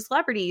listening to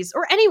celebrities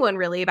or anyone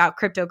really about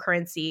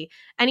cryptocurrency.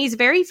 And he's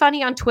very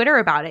funny on Twitter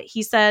about it.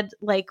 He said,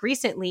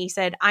 recently,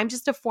 I'm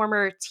just a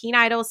former teen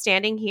idol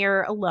standing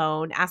here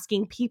alone,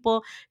 asking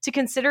people to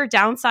consider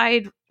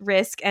downside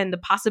risk and the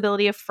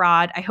possibility of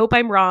fraud. I hope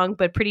I'm wrong,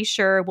 but pretty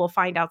sure we'll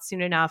find out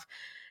soon enough.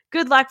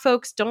 Good luck,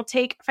 folks. Don't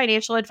take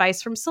financial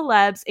advice from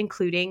celebs,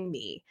 including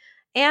me.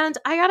 And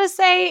I gotta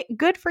say,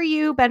 good for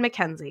you, Ben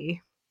McKenzie.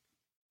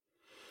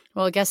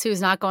 Well, guess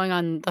who's not going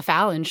on the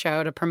Fallon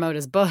show to promote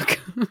his book?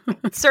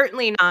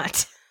 Certainly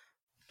not.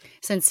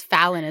 Since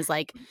Fallon is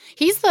Ben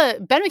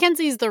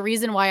McKenzie is the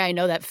reason why I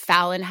know that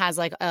Fallon has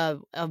a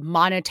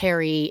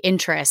monetary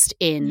interest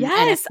in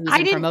NFTs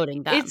and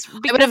promoting them.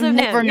 I would have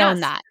never known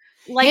that.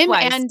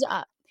 Likewise. Him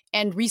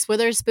and Reese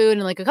Witherspoon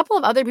and a couple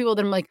of other people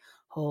that I'm like,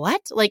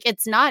 what?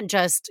 It's not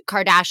just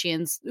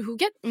Kardashians who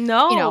get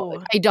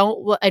I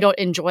don't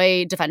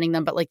enjoy defending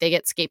them, but they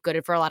get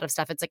scapegoated for a lot of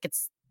stuff. It's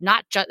it's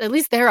not just, at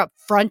least they're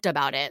upfront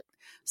about it.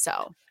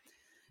 So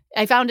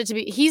I found it to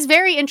be, he's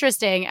very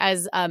interesting,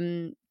 as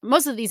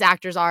most of these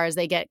actors are, as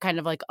they get kind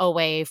of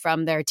away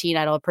from their teen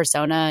idol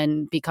persona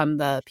and become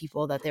the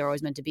people that they were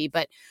always meant to be.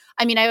 But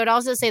I mean, I would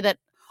also say that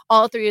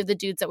all three of the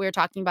dudes that we were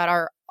talking about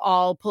are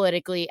all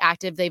politically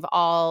active. They've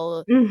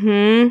all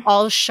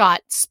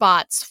shot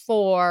spots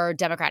for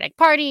Democratic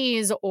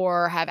parties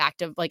or have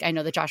active, I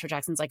know that Joshua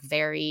Jackson's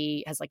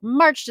has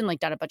marched and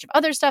done a bunch of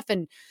other stuff.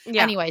 And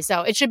anyway,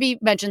 so it should be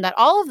mentioned that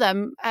all of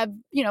them have,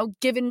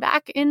 given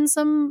back in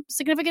some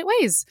significant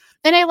ways.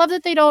 And I love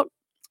that they don't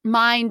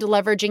mind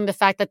leveraging the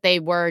fact that they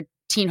were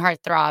teen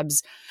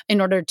heartthrobs in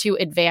order to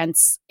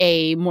advance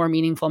a more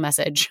meaningful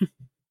message.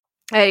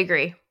 I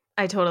agree.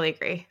 I totally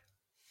agree.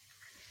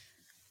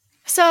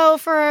 So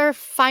for our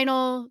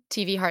final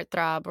TV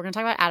heartthrob, we're going to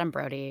talk about Adam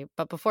Brody.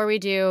 But before we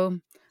do,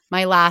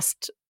 my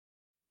last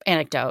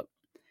anecdote.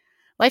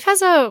 Life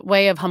has a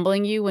way of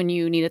humbling you when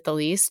you need it the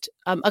least.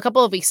 A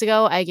couple of weeks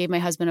ago, I gave my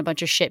husband a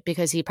bunch of shit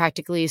because he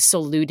practically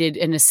saluted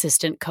an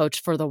assistant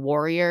coach for the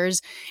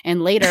Warriors.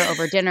 And later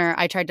over dinner,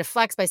 I tried to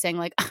flex by saying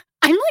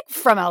I'm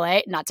from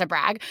LA, not to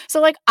brag.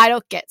 So I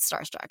don't get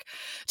starstruck.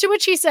 To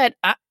which he said,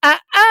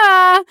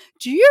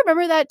 do you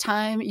remember that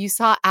time you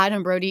saw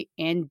Adam Brody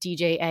and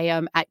DJ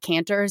AM at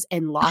Cantor's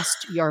and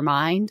lost your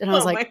mind? And I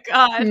was my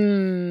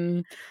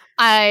God.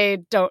 I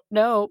don't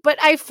know, but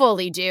I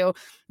fully do.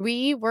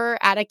 We were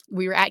at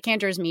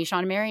Cantor's, me, Sean,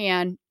 and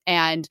Marianne,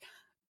 and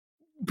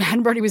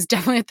Adam Brody was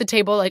definitely at the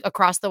table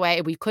across the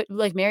way. We could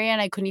Marianne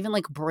and I couldn't even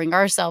bring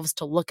ourselves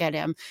to look at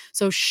him.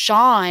 So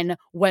Sean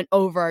went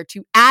over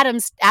to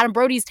Adam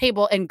Brody's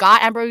table and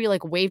got Adam Brody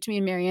waved to me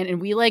and Marianne, and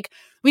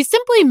we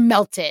simply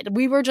melted.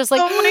 We were just oh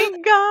my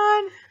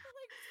God,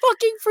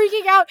 fucking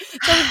freaking out.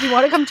 So do you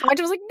want to come talk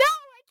to us? No, I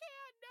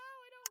can't. No,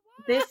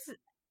 I don't want.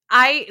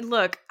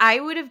 I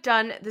would have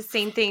done the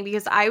same thing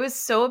because I was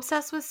so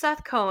obsessed with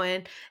Seth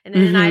Cohen, and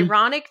in an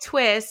ironic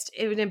twist,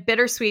 in a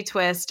bittersweet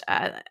twist,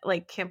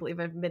 can't believe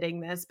I'm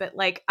admitting this, but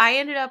like I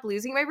ended up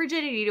losing my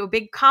virginity to a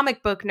big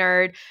comic book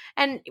nerd,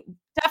 and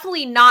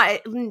definitely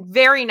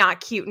very not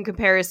cute in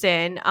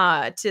comparison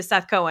to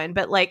Seth Cohen,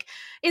 but like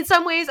in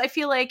some ways I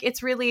feel like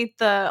it's really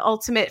the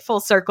ultimate full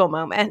circle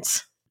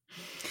moment.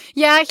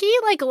 Yeah, he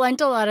like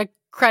lent a lot of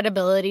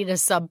credibility to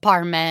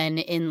subpar men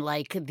in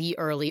like the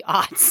early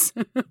aughts.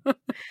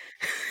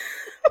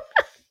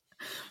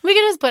 We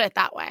can just put it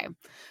that way.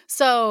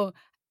 So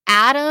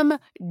Adam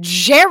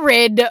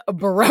Jared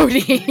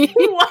Brody.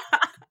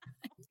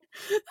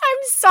 I'm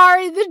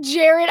sorry, the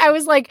Jared. I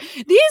was like,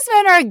 these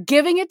men are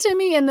giving it to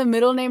me in the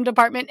middle name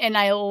department, and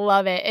I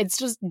love it. It's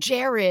just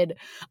Jared.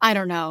 I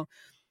don't know.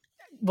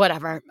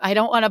 Whatever. I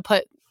don't want to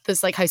put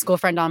this like high school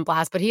friend on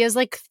blast, but he has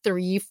like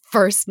 3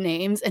 first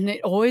names, and it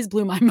always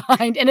blew my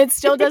mind, and it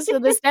still does to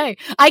this day.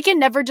 I can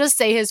never just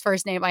say his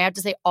first name. I have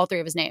to say all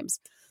 3 of his names.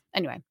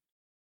 Anyway,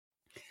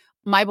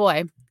 my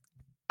boy,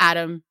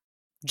 Adam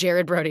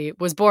Jared Brody,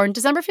 was born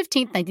December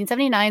 15th,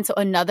 1979, so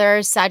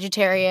another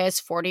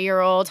Sagittarius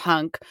 40-year-old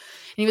hunk. And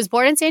he was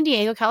born in San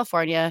Diego,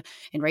 California,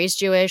 and raised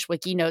Jewish.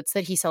 Wiki notes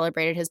that he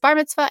celebrated his bar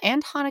mitzvah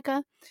and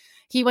Hanukkah.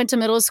 He went to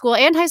middle school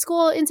and high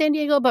school in San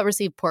Diego, but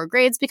received poor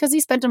grades because he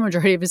spent a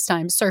majority of his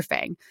time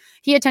surfing.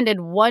 He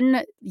attended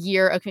 1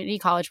 year of community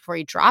college before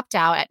he dropped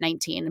out at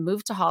 19 and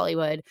moved to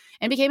Hollywood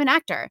and became an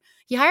actor.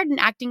 He hired an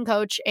acting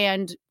coach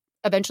and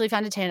eventually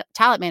found a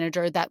talent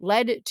manager that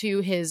led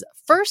to his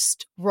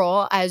first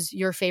role as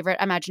your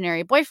favorite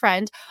imaginary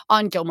boyfriend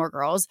on Gilmore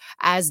Girls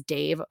as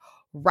Dave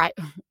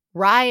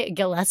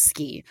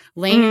Rygalewski,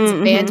 Lane's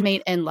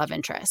bandmate and love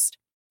interest.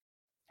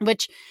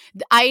 Which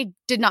I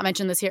did not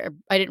mention this here.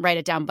 I didn't write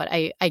it down, but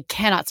I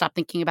cannot stop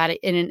thinking about it.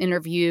 In an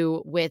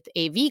interview with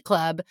AV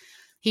Club,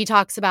 he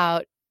talks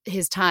about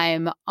his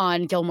time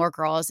on Gilmore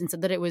Girls and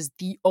said that it was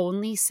the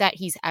only set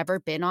he's ever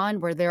been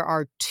on where there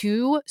are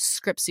 2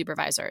 script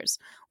supervisors,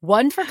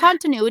 one for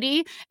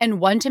continuity and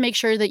one to make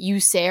sure that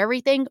you say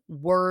everything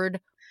word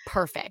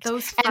perfect.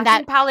 Those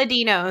fucking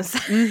Paladinos.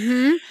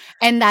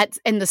 And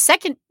the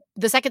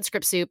second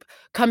script soup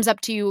comes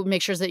up to you,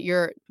 make sure that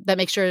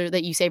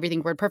you say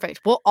everything word perfect.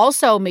 Will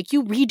also make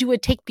you redo a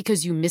take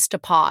because you missed a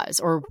pause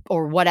or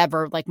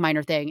whatever, like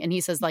minor thing. And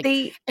he says like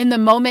in the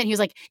moment he was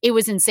like, it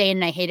was insane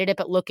and I hated it,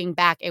 but looking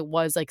back, it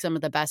was like some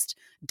of the best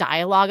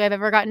dialogue I've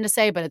ever gotten to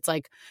say. But it's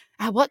like,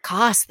 at what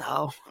cost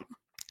though?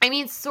 I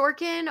mean,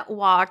 Sorkin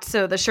walked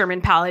so the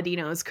Sherman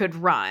Paladinos could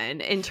run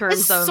in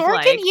terms of Sorkin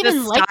like even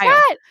the like style.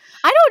 that?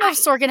 I don't know if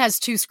Sorkin has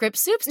 2 script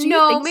soups. Do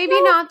you think maybe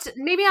so? not.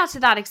 Maybe not to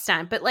that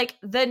extent, but like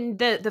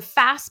the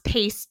fast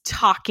paced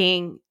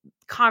talking,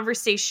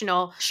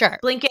 conversational, sure,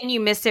 blink and you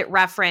miss it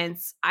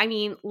reference. I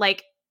mean,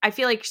 like I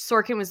feel like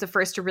Sorkin was the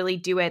first to really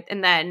do it,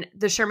 and then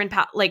the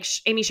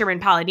Amy Sherman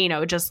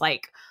Palladino just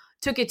like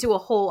took it to a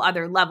whole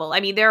other level. I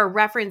mean, there are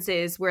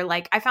references where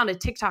like I found a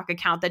TikTok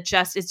account that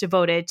just is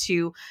devoted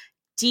to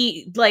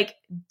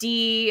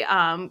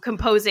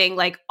composing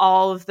like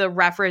all of the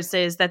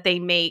references that they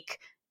make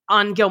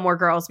on Gilmore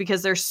Girls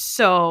because they're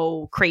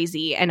so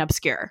crazy and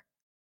obscure.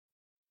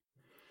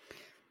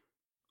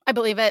 I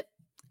believe it.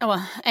 Oh,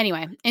 well,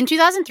 anyway, in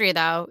 2003,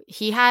 though,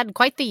 he had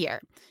quite the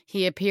year.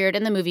 He appeared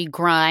in the movie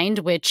Grind,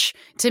 which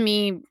to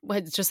me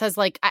just has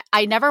like,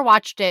 I never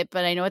watched it,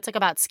 but I know it's like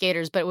about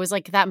skaters, but it was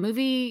like that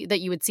movie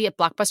that you would see at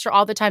Blockbuster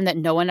all the time that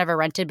no one ever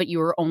rented, but you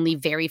were only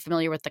very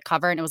familiar with the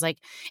cover. And it was like,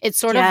 it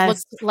sort of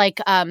looked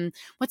like,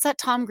 what's that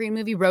Tom Green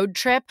movie, Road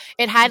Trip?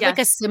 It had like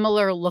a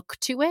similar look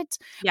to it,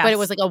 but it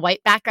was like a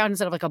white background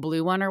instead of like a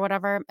blue one or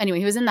whatever. Anyway,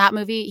 he was in that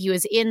movie. He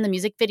was in the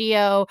music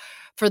video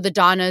for the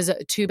Donna's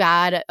Too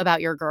Bad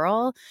About Your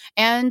Girl.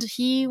 And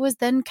he was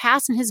then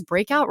cast in his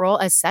breakout role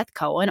as Seth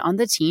Cohen on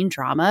the teen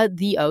drama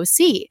The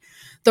O.C.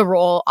 The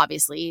role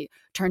obviously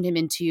turned him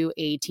into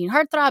a teen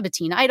heartthrob, a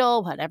teen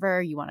idol,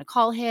 whatever you want to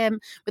call him,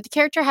 with the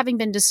character having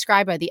been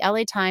described by the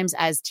LA Times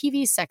as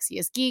TV's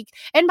sexiest geek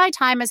and by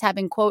Time as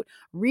having, quote,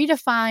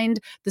 redefined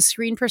the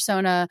screen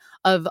persona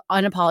of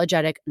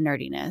unapologetic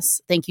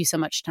nerdiness. Thank you so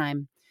much,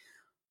 Time.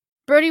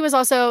 Brody was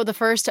also the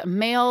first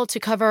male to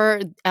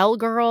cover Elle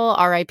Girl,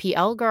 R.I.P.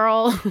 Elle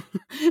Girl.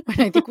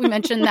 I think we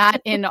mentioned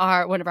that in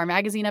one of our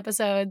magazine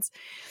episodes.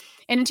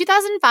 And in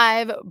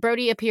 2005,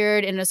 Brody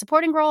appeared in a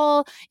supporting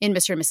role in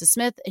Mr. and Mrs.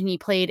 Smith, and he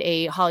played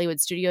a Hollywood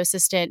studio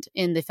assistant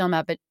in the film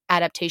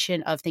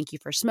adaptation of Thank You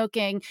for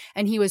Smoking.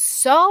 And he was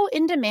so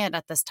in demand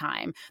at this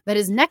time that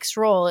his next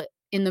role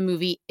in the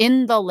movie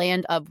In the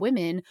Land of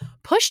Women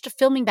pushed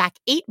filming back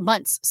 8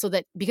 months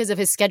because of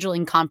his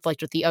scheduling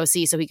conflict with the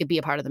OC so he could be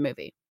a part of the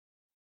movie.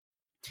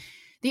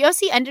 The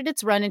OC ended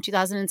its run in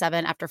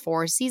 2007 after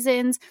 4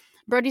 seasons.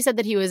 Brody said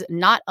that he was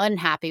not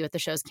unhappy with the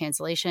show's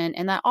cancellation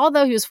and that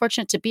although he was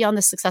fortunate to be on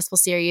this successful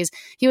series,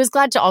 he was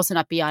glad to also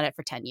not be on it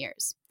for 10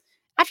 years.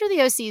 After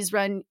the OC's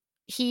run,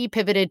 he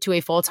pivoted to a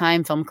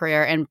full-time film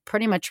career and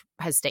pretty much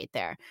has stayed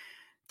there.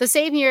 The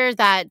same year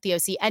that the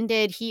OC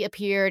ended, he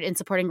appeared in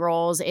supporting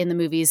roles in the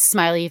movies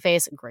Smiley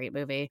Face, great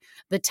movie,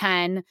 The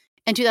 10,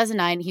 In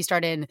 2009, he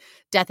starred in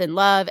Death and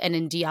Love and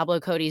in Diablo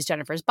Cody's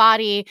Jennifer's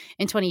Body.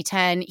 In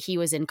 2010, he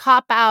was in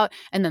Cop Out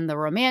and then The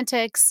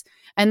Romantics.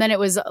 And then it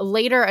was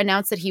later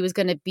announced that he was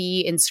going to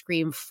be in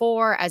Scream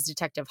 4 as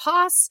Detective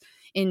Haas.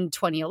 In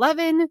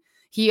 2011,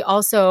 he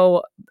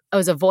also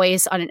was a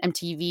voice on an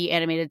MTV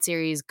animated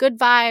series, Good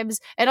Vibes.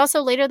 And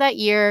also later that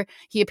year,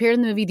 he appeared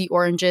in the movie The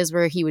Oranges,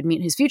 where he would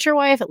meet his future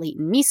wife,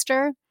 Leighton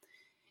Meester.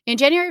 In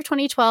January of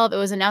 2012, it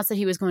was announced that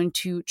he was going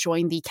to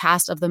join the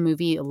cast of the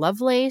movie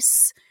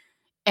Lovelace.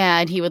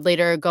 And he would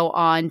later go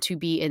on to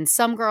be in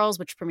Some Girls,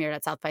 which premiered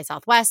at South by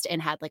Southwest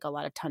and had like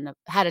a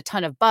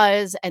ton of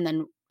buzz. And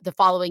then the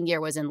following year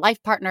was in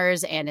Life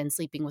Partners and in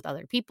Sleeping with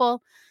Other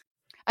People.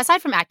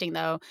 Aside from acting,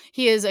 though,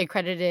 he is a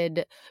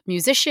credited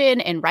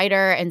musician and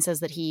writer and says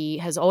that he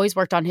has always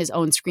worked on his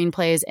own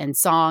screenplays and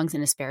songs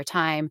in his spare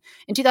time.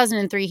 In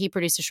 2003, he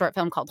produced a short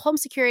film called Home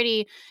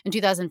Security. In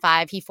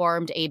 2005, he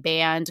formed a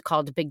band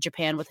called Big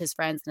Japan with his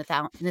friends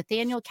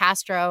Nathaniel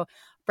Castro,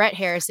 Brett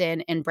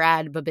Harrison, and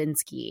Brad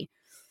Babinski.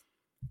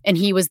 And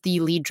he was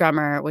the lead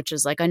drummer, which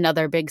is like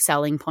another big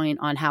selling point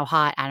on how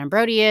hot Adam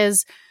Brody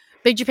is.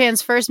 Big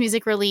Japan's first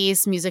music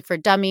release, Music for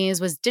Dummies,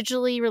 was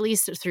digitally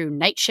released through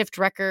Night Shift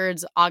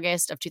Records,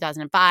 August of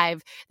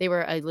 2005. They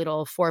were a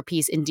little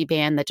 4-piece indie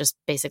band that just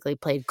basically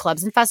played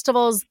clubs and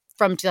festivals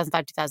from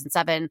 2005 to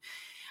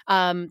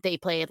 2007. They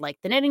played like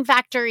the Knitting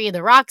Factory,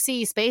 the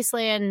Roxy,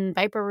 Spaceland,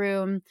 Viper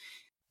Room.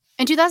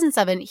 In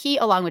 2007, he,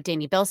 along with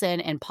Danny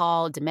Bilson and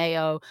Paul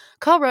DeMeo,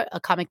 co-wrote a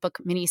comic book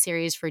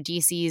miniseries for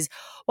DC's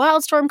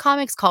Wildstorm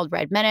Comics called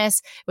Red Menace.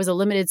 It was a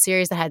limited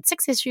series that had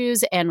 6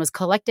 issues and was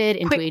collected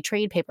into a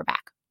trade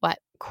paperback. What?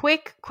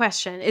 Quick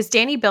question. Is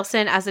Danny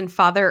Bilson as in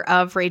father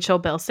of Rachel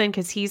Bilson?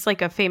 Because he's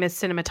like a famous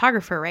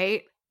cinematographer,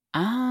 right?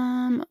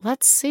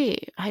 Let's see.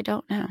 I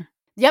don't know.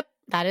 Yep,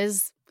 that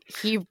is.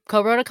 He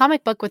co-wrote a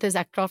comic book with his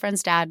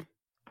ex-girlfriend's dad.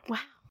 Wow.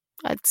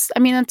 That's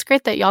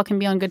great that y'all can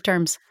be on good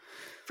terms.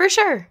 For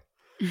sure.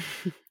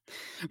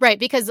 Right,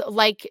 because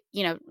like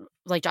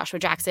Joshua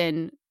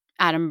Jackson,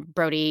 Adam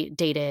Brody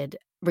dated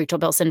Rachel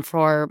Bilson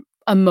for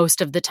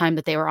most of the time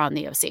that they were on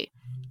the OC.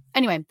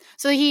 Anyway,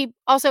 so he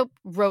also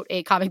wrote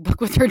a comic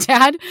book with her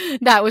dad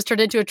that was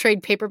turned into a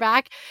trade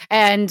paperback.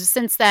 And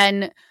since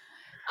then,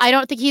 I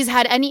don't think he's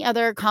had any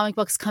other comic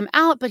books come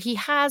out, but he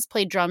has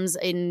played drums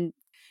in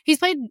He's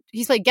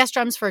played guest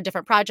drums for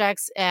different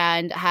projects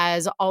and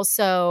has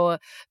also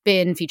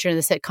been featured in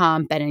the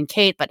sitcom Ben and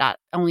Kate, but not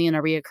only in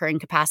a reoccurring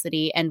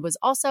capacity, and was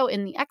also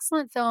in the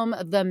excellent film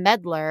The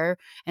Meddler,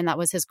 and that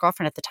was his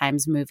girlfriend at the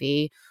time's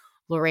movie,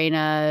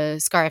 Lorena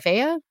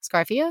Scarafia?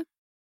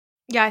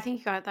 Yeah, I think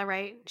you got that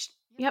right.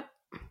 Yep.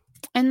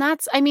 And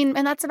that's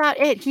about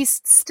it.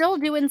 He's still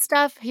doing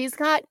stuff. He's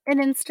got an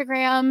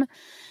Instagram.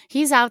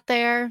 He's out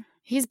there.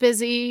 He's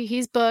busy.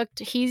 He's booked.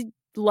 He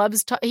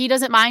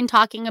doesn't mind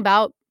talking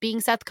about being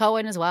Seth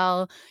Cohen as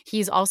well.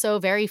 He's also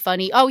very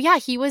funny. Oh yeah,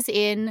 he was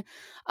in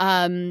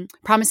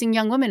Promising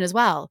Young Woman as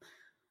well.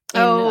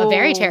 In a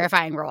very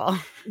terrifying role.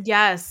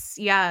 Yes.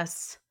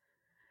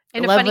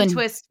 And a funny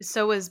twist,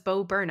 so was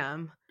Bo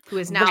Burnham, who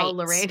is now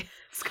Lorraine.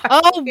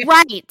 Oh,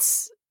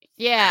 right.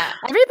 Yeah.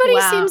 Everybody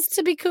seems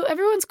to be cool.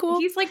 Everyone's cool.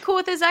 He's like cool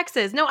with his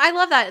exes. No, I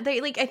love that. I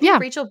think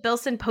Rachel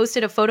Bilson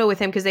posted a photo with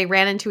him because they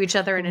ran into each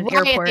other in an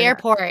airport. At the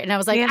airport. And I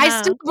was like,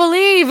 I still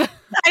believe.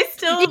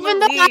 Even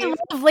though I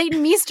love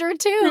Leighton Meester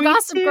too,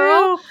 Gossip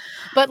Girl.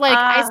 But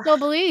I still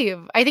believe.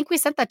 I think we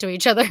sent that to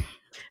each other.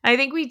 I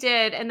think we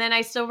did. And then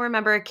I still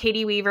remember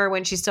Katie Weaver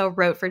when she still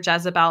wrote for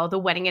Jezebel, the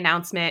wedding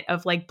announcement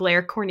of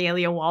Blair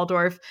Cornelia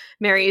Waldorf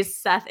marries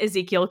Seth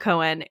Ezekiel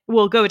Cohen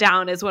will go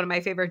down as one of my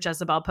favorite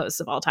Jezebel posts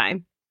of all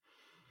time.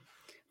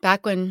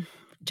 Back when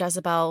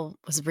Jezebel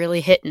was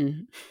really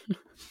hitting.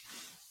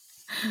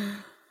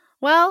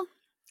 Well,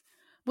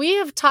 we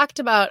have talked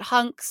about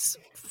hunks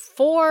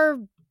for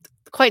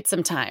quite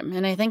some time,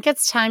 and I think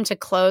it's time to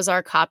close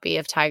our copy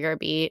of Tiger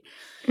Beat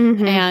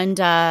and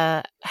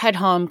head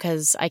home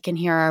because I can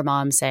hear our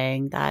mom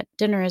saying that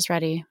dinner is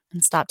ready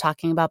and stop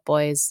talking about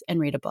boys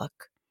and read a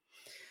book.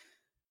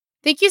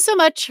 Thank you so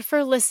much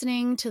for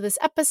listening to this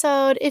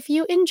episode. If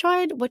you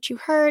enjoyed what you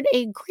heard,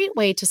 a great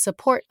way to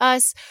support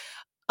us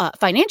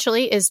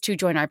financially is to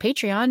join our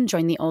Patreon,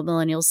 join the Old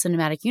Millennials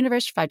Cinematic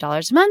Universe for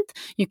 $5 a month.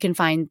 You can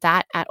find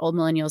that at Old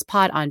Millennials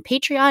Pod on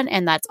Patreon,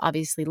 and that's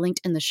obviously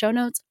linked in the show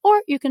notes.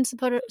 Or you can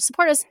support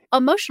us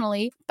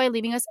emotionally by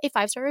leaving us a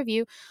 5-star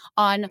review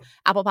on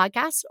Apple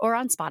Podcasts or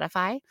on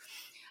Spotify.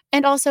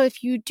 And also,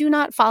 if you do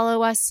not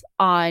follow us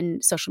on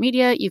social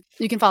media, you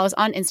can follow us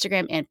on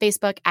Instagram and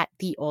Facebook at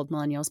The Old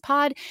Millennials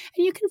Pod.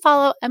 And you can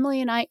follow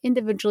Emily and I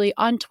individually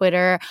on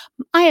Twitter.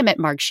 I am at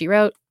Marg She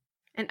Wrote.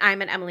 And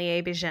I'm at Emily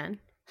A. Bijan.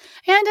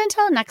 And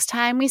until next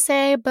time, we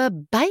say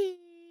bye-bye.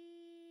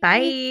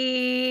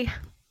 Bye.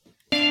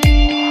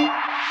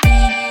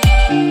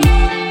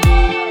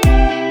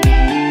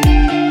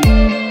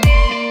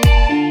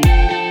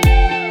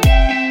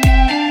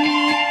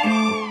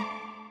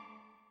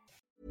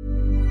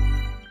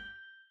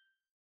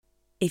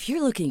 If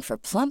you're looking for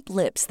plump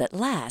lips that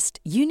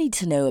last, you need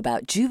to know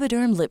about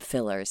Juvederm lip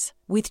fillers.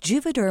 With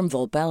Juvederm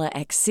Volbella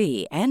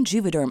XC and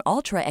Juvederm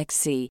Ultra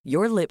XC,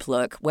 your lip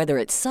look, whether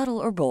it's subtle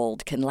or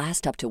bold, can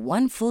last up to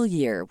 1 full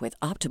year with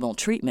optimal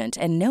treatment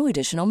and no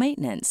additional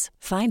maintenance.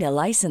 Find a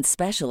licensed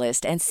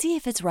specialist and see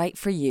if it's right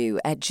for you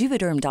at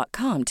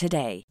Juvederm.com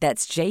today.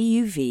 That's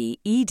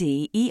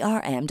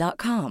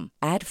JUVEDERM.com.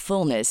 Add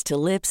fullness to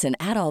lips in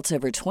adults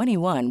over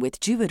 21 with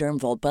Juvederm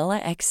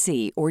Volbella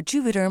XC or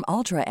Juvederm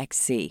Ultra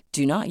XC.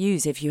 Do not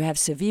use if you have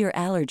severe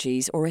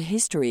allergies or a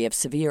history of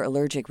severe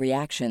allergic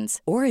reactions,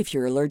 or if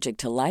you're allergic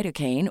to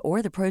lidocaine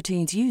or the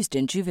proteins used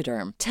in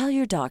Juvederm. Tell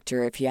your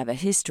doctor if you have a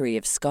history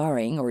of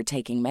scarring or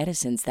taking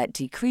medicines that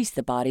decrease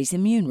the body's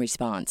immune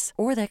response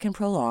or that can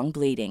prolong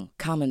bleeding.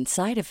 Common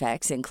side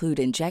effects include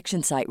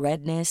injection site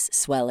redness,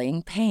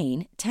 swelling,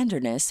 pain,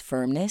 tenderness,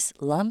 firmness,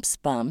 lumps,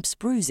 bumps,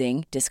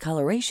 bruising,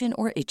 discoloration,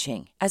 or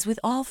itching. As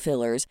with all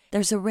fillers,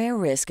 there's a rare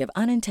risk of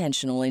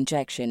unintentional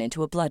injection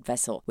into a blood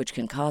vessel, which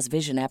can cause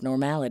vision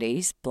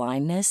abnormalities,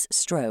 blindness,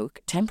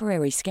 stroke,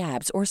 temporary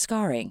scabs, or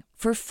scarring.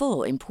 For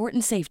full,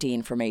 important safety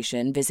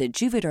information, visit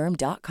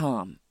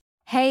Juvederm.com.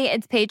 Hey,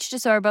 it's Paige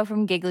DeSorbo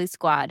from Giggly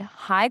Squad.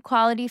 High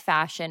quality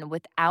fashion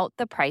without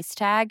the price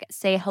tag.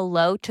 Say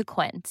hello to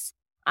Quince.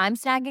 I'm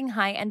snagging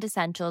high-end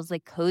essentials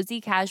like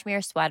cozy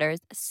cashmere sweaters,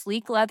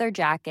 sleek leather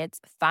jackets,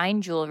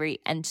 fine jewelry,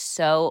 and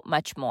so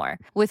much more.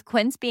 With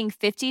Quince being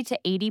 50 to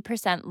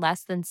 80%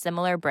 less than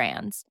similar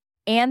brands.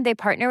 And they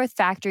partner with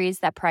factories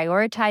that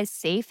prioritize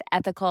safe,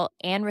 ethical,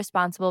 and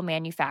responsible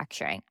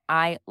manufacturing.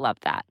 I love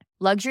that.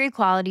 Luxury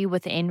quality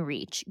within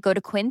reach. Go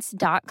to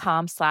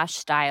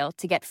quince.com/style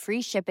to get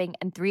free shipping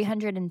and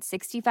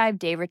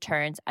 365-day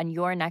returns on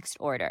your next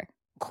order.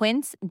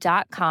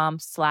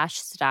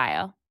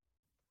 Quince.com/style.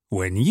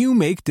 When you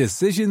make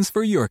decisions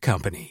for your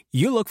company,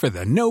 you look for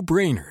the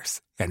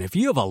no-brainers. And if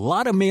you have a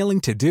lot of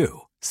mailing to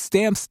do,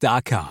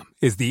 Stamps.com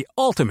is the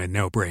ultimate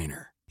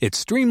no-brainer. It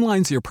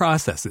streamlines your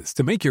processes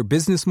to make your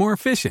business more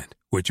efficient,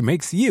 which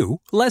makes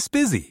you less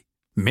busy.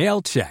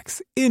 Mail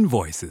checks,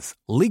 invoices,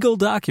 legal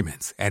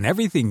documents, and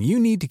everything you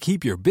need to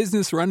keep your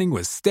business running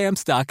with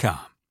Stamps.com.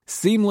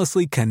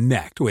 Seamlessly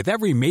connect with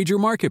every major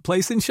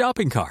marketplace and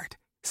shopping cart.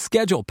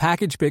 Schedule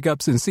package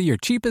pickups and see your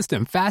cheapest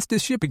and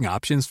fastest shipping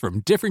options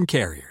from different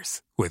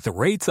carriers, with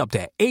rates up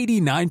to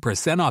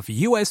 89% off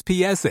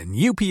USPS and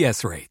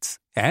UPS rates.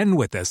 And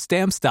with the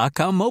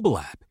Stamps.com mobile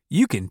app,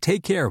 you can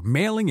take care of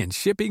mailing and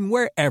shipping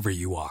wherever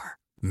you are.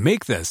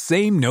 Make the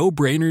same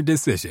no-brainer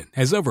decision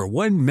as over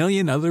 1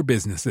 million other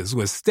businesses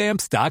with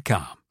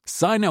Stamps.com.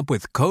 Sign up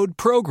with code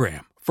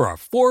PROGRAM for a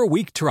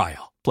 4-week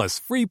trial, plus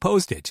free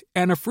postage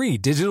and a free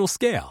digital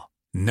scale.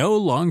 No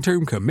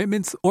long-term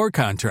commitments or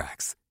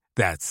contracts.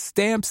 That's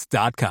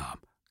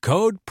Stamps.com.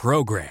 Code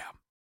PROGRAM.